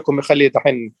مانع. أرسل لكم، يخلي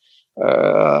دحين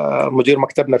مدير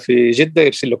مكتبنا في جدة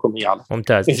يرسل لكم إياه على.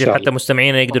 ممتاز. يصير حتى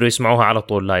مستمعينا يقدروا يسمعوها على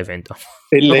طول لايف عنده.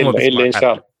 إلا إن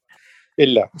شاء الله.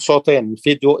 إلا صوتين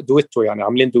في دويتو، يعني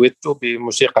عاملين دويتو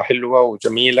بموسيقى حلوة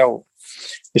وجميلة، وإن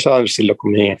شاء الله نرسل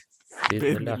لكم إياه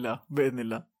بإذن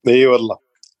الله. إي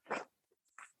والله.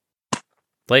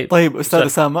 طيب أستاذ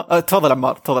أسامة، تفضل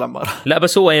عمار. لا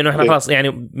بس هو يعني احنا خلاص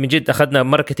يعني من جد أخذنا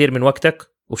مرة كثير من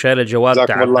وقتك وشايل الجواب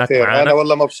تعبناك معنا. أنا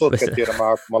والله مبسوط كثير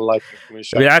معكم، الله يكرمكم إن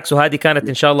شاء الله. بالعكس، وهذه كانت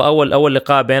إن شاء الله أول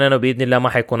لقاء بيننا، وبإذن الله ما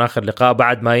حيكون آخر لقاء.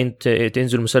 بعد ما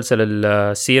تنزل مسلسل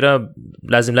السيرة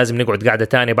لازم نقعد قاعدة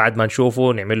تانية بعد ما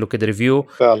نشوفه، نعمل له كده ريفيو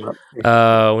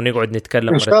ونقعد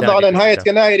نتكلم إن شاء الله على نهاية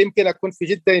يناير. يمكن أكون في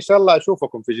جدة إن شاء الله،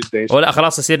 أشوفكم في جدة إن شاء الله. ولا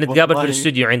خلاص يصير نتقابل في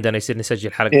الاستوديو عندنا، يصير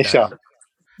نسجل حلقة إن شاء الله.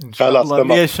 خلاص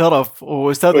لي الشرف.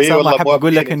 وأستاذ أسامة أحب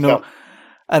أقول لك إنه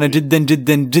أنا جدا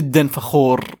جدا جدا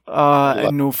فخور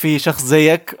إنه في شخص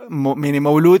زيك يعني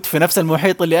مولود في نفس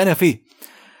المحيط اللي أنا فيه.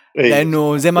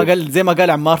 لأنه زي ما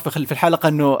قال عمار في الحلقة،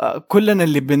 إنه كلنا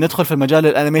اللي بندخل في مجال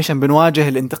الأنيميشن بنواجه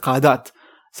الانتقادات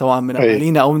سواء من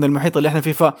أهالينا أو من المحيط اللي إحنا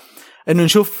فيه. فإنه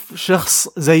نشوف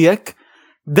شخص زيك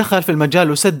دخل في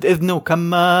المجال وسد إذنه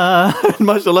وكما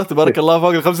ما شاء الله تبارك الله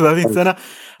فوق 35 سنة.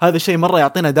 هذا الشيء مرة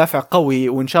يعطينا دافع قوي،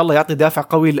 وإن شاء الله يعطي دافع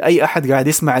قوي لأي أحد قاعد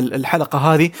يسمع الحلقة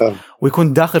هذه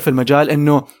ويكون داخل في المجال،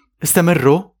 إنه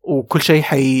استمروا وكل شيء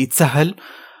حيتسهل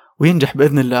وينجح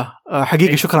بإذن الله.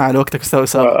 حقيقي شكرا على وقتك أستاذ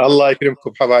أسامة. الله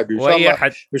يكرمكم حبايبي، إن شاء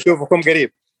الله نشوفكم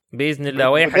قريب بإذن الله.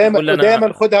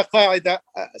 ودائما خذها قاعدة،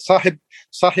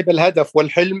 صاحب الهدف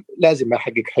والحلم لازم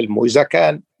يحقق حلمه. إذا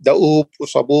كان دؤوب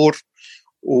وصبور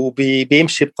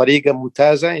وبيمشي بطريقة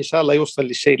ممتازة، إن شاء الله يوصل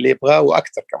للشيء اللي يبغاه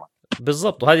وأكثر كمان.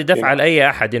 بالضبط. وهذه دفعة لأي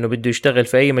أحد إنه بده يشتغل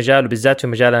في أي مجال، وبالذات في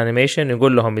مجال الأنيميشن،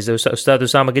 يقول لهم إذا أستاذ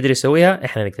أسامة قدر يسويها،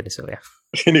 إحنا نقدر نسويها.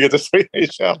 نقدر نسويها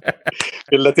إن شاء الله.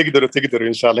 إلا تقدروا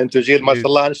إن شاء الله. أنتوا جيل ما شاء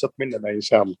الله أنشط مننا إن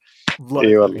شاء الله.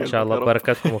 إن شاء الله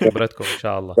بركتكم وخبرتكم إن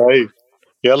شاء الله. طيب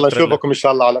يلا نشوفكم إن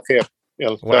شاء الله على خير.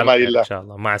 يلا إن شاء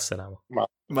الله. مع السلامة.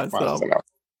 مع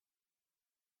السلامة.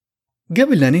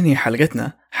 قبل لا ننهي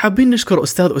حلقتنا، حابين نشكر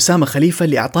أستاذ أسامة خليفة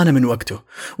اللي أعطانا من وقته،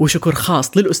 وشكر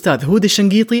خاص للأستاذ هود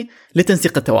الشنقيطي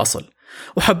لتنسيق التواصل.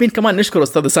 وحابين كمان نشكر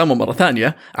أستاذ أسامة مرة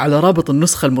ثانية على رابط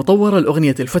النسخة المطورة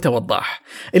لأغنية الفتى والضاح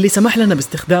اللي سمح لنا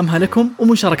باستخدامها لكم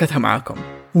ومشاركتها معاكم.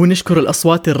 ونشكر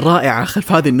الأصوات الرائعة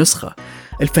خلف هذه النسخة،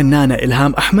 الفنانة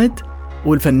إلهام أحمد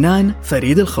والفنان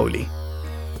فريد الخولي.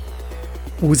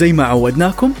 وزي ما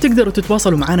عودناكم تقدروا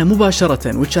تتواصلوا معنا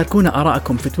مباشرة وتشاركونا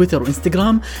آراءكم في تويتر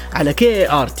وإنستغرام على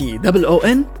KARTOON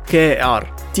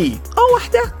أو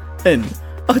واحدة N،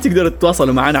 أو تقدروا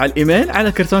تتواصلوا معنا على الإيميل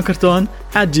على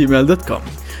كرتونكرتون@gmail.com.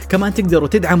 كمان تقدروا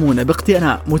تدعمونا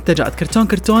باقتناء منتجات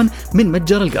كرتون من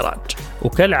متجر الجراج.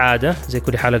 وكالعادة زي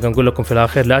كل حلقة نقول لكم في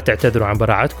الآخر لا تعتذروا عن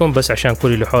براعتكم بس عشان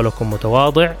كل اللي حولكم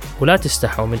متواضع، ولا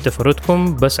تستحوا من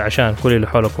تفردكم بس عشان كل اللي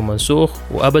حولكم منسوخ،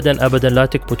 وأبدا أبدا لا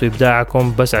تكبتوا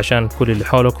إبداعكم بس عشان كل اللي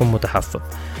حولكم متحفظ.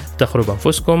 افتخروا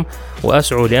بأنفسكم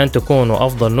وأسعوا لأن تكونوا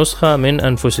أفضل نسخة من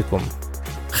أنفسكم.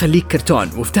 خليك كرتون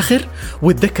وافتخر،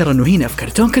 وتذكر أنه هنا في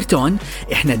كرتون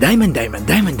إحنا دايما دايما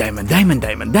دايما دايما دايما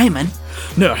دايما دايما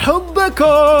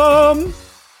نحبكم.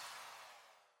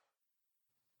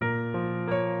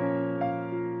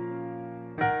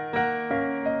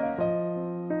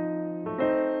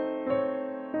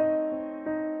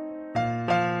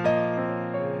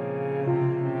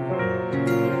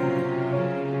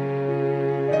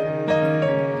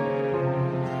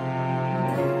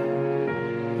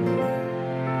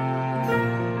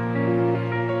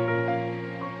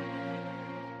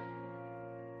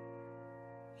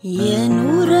 يا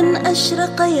نورا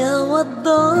أشرق يا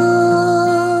وضاح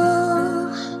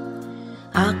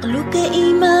عقلك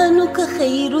إيمانك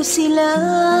خير سلاح.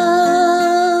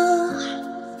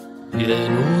 يا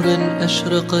نورا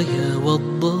أشرق يا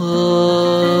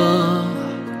وضاح،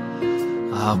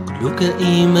 عقلك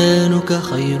إيمانك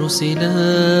خير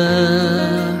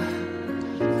سلاح.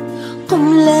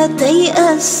 قم لا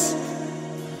تيأس،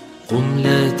 قم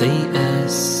لا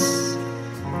تيأس،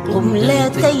 قم لا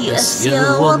تيأس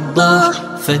يا وضاح،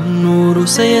 فالنور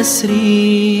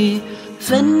سيسري،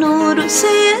 فالنور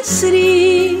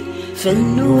سيسري،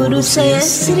 فالنور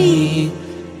سيسري،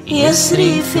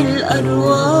 يسري في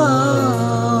الأرواح.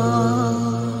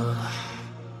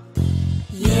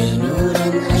 يا نورا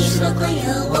أشرق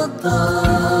يا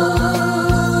وضاح،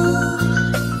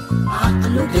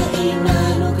 عقلك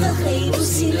إيمانك خير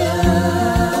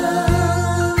سلاح.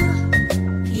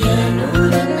 يا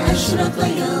نورا أشرق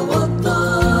يا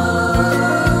وضاح،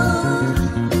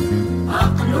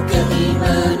 عقلك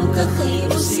إيمانك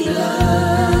خير سلاح.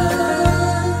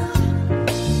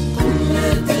 قم لا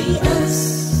تيأس،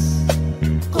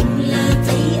 قم لا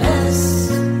تيأس،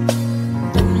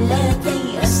 قم لا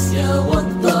تيأس يا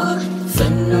وضاح،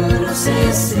 فالنور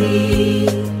سيسري،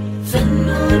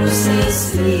 فالنور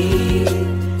سيسري،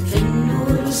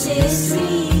 فالنور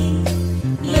سيسري،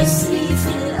 يسري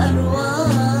في الأرواح.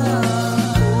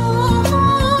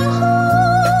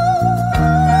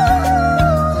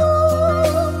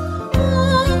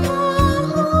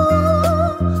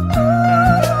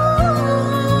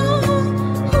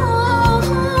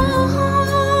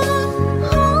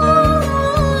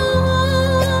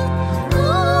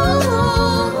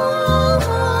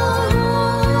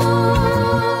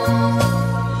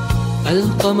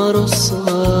 القمر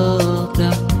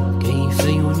الساطع كيف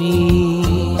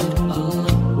ينير،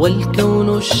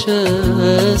 والكون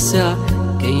الشاسع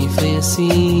كيف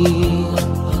يسير.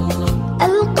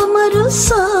 القمر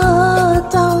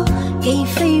الساطع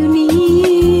كيف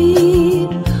ينير،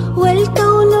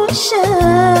 والكون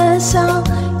الشاسع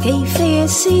كيف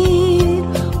يسير.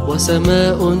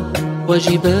 وسماء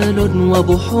وجبال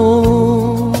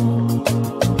وبحور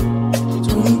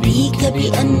تنبيك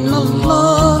بأن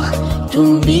الله،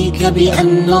 تنبيك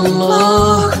بأن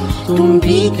الله،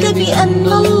 تنبيك بأن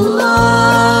الله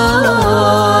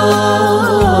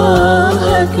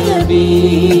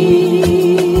كبير.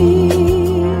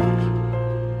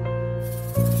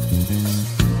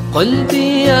 قلبي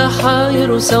يا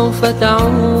حائر سوف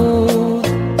تعود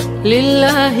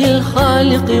لله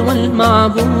الخالق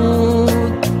والمعبود.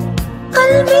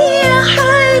 قلبي يا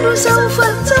حائر سوف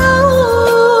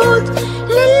تعود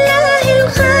لله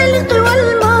الخالق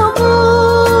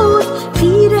والمعبود.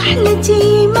 في رحلة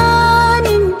إيمان،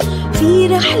 في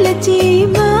رحلة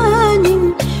إيمان،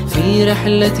 في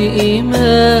رحلة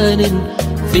إيمان،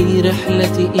 في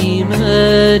رحلة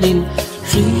إيمان،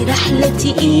 في رحلة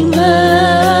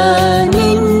إيمان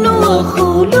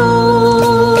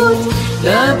وخلود.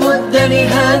 لا بد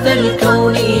لهذا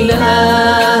الكون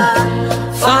إله،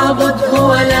 فاعبده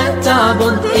ولا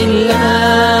تعبد إلا.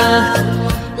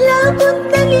 لا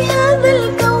بد لهذا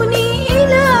الكون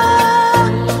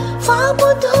إله،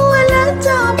 فاعبده ولا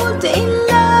تعبد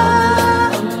إلا.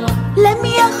 لم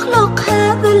يخلق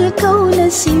هذا الكون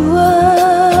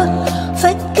سواه،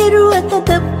 فكر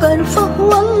وتدبر فهو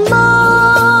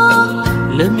الله.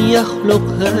 لم يخلق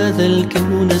هذا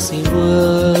الكون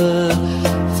سواه،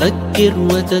 فكر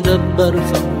وتدبر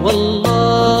فهو الله.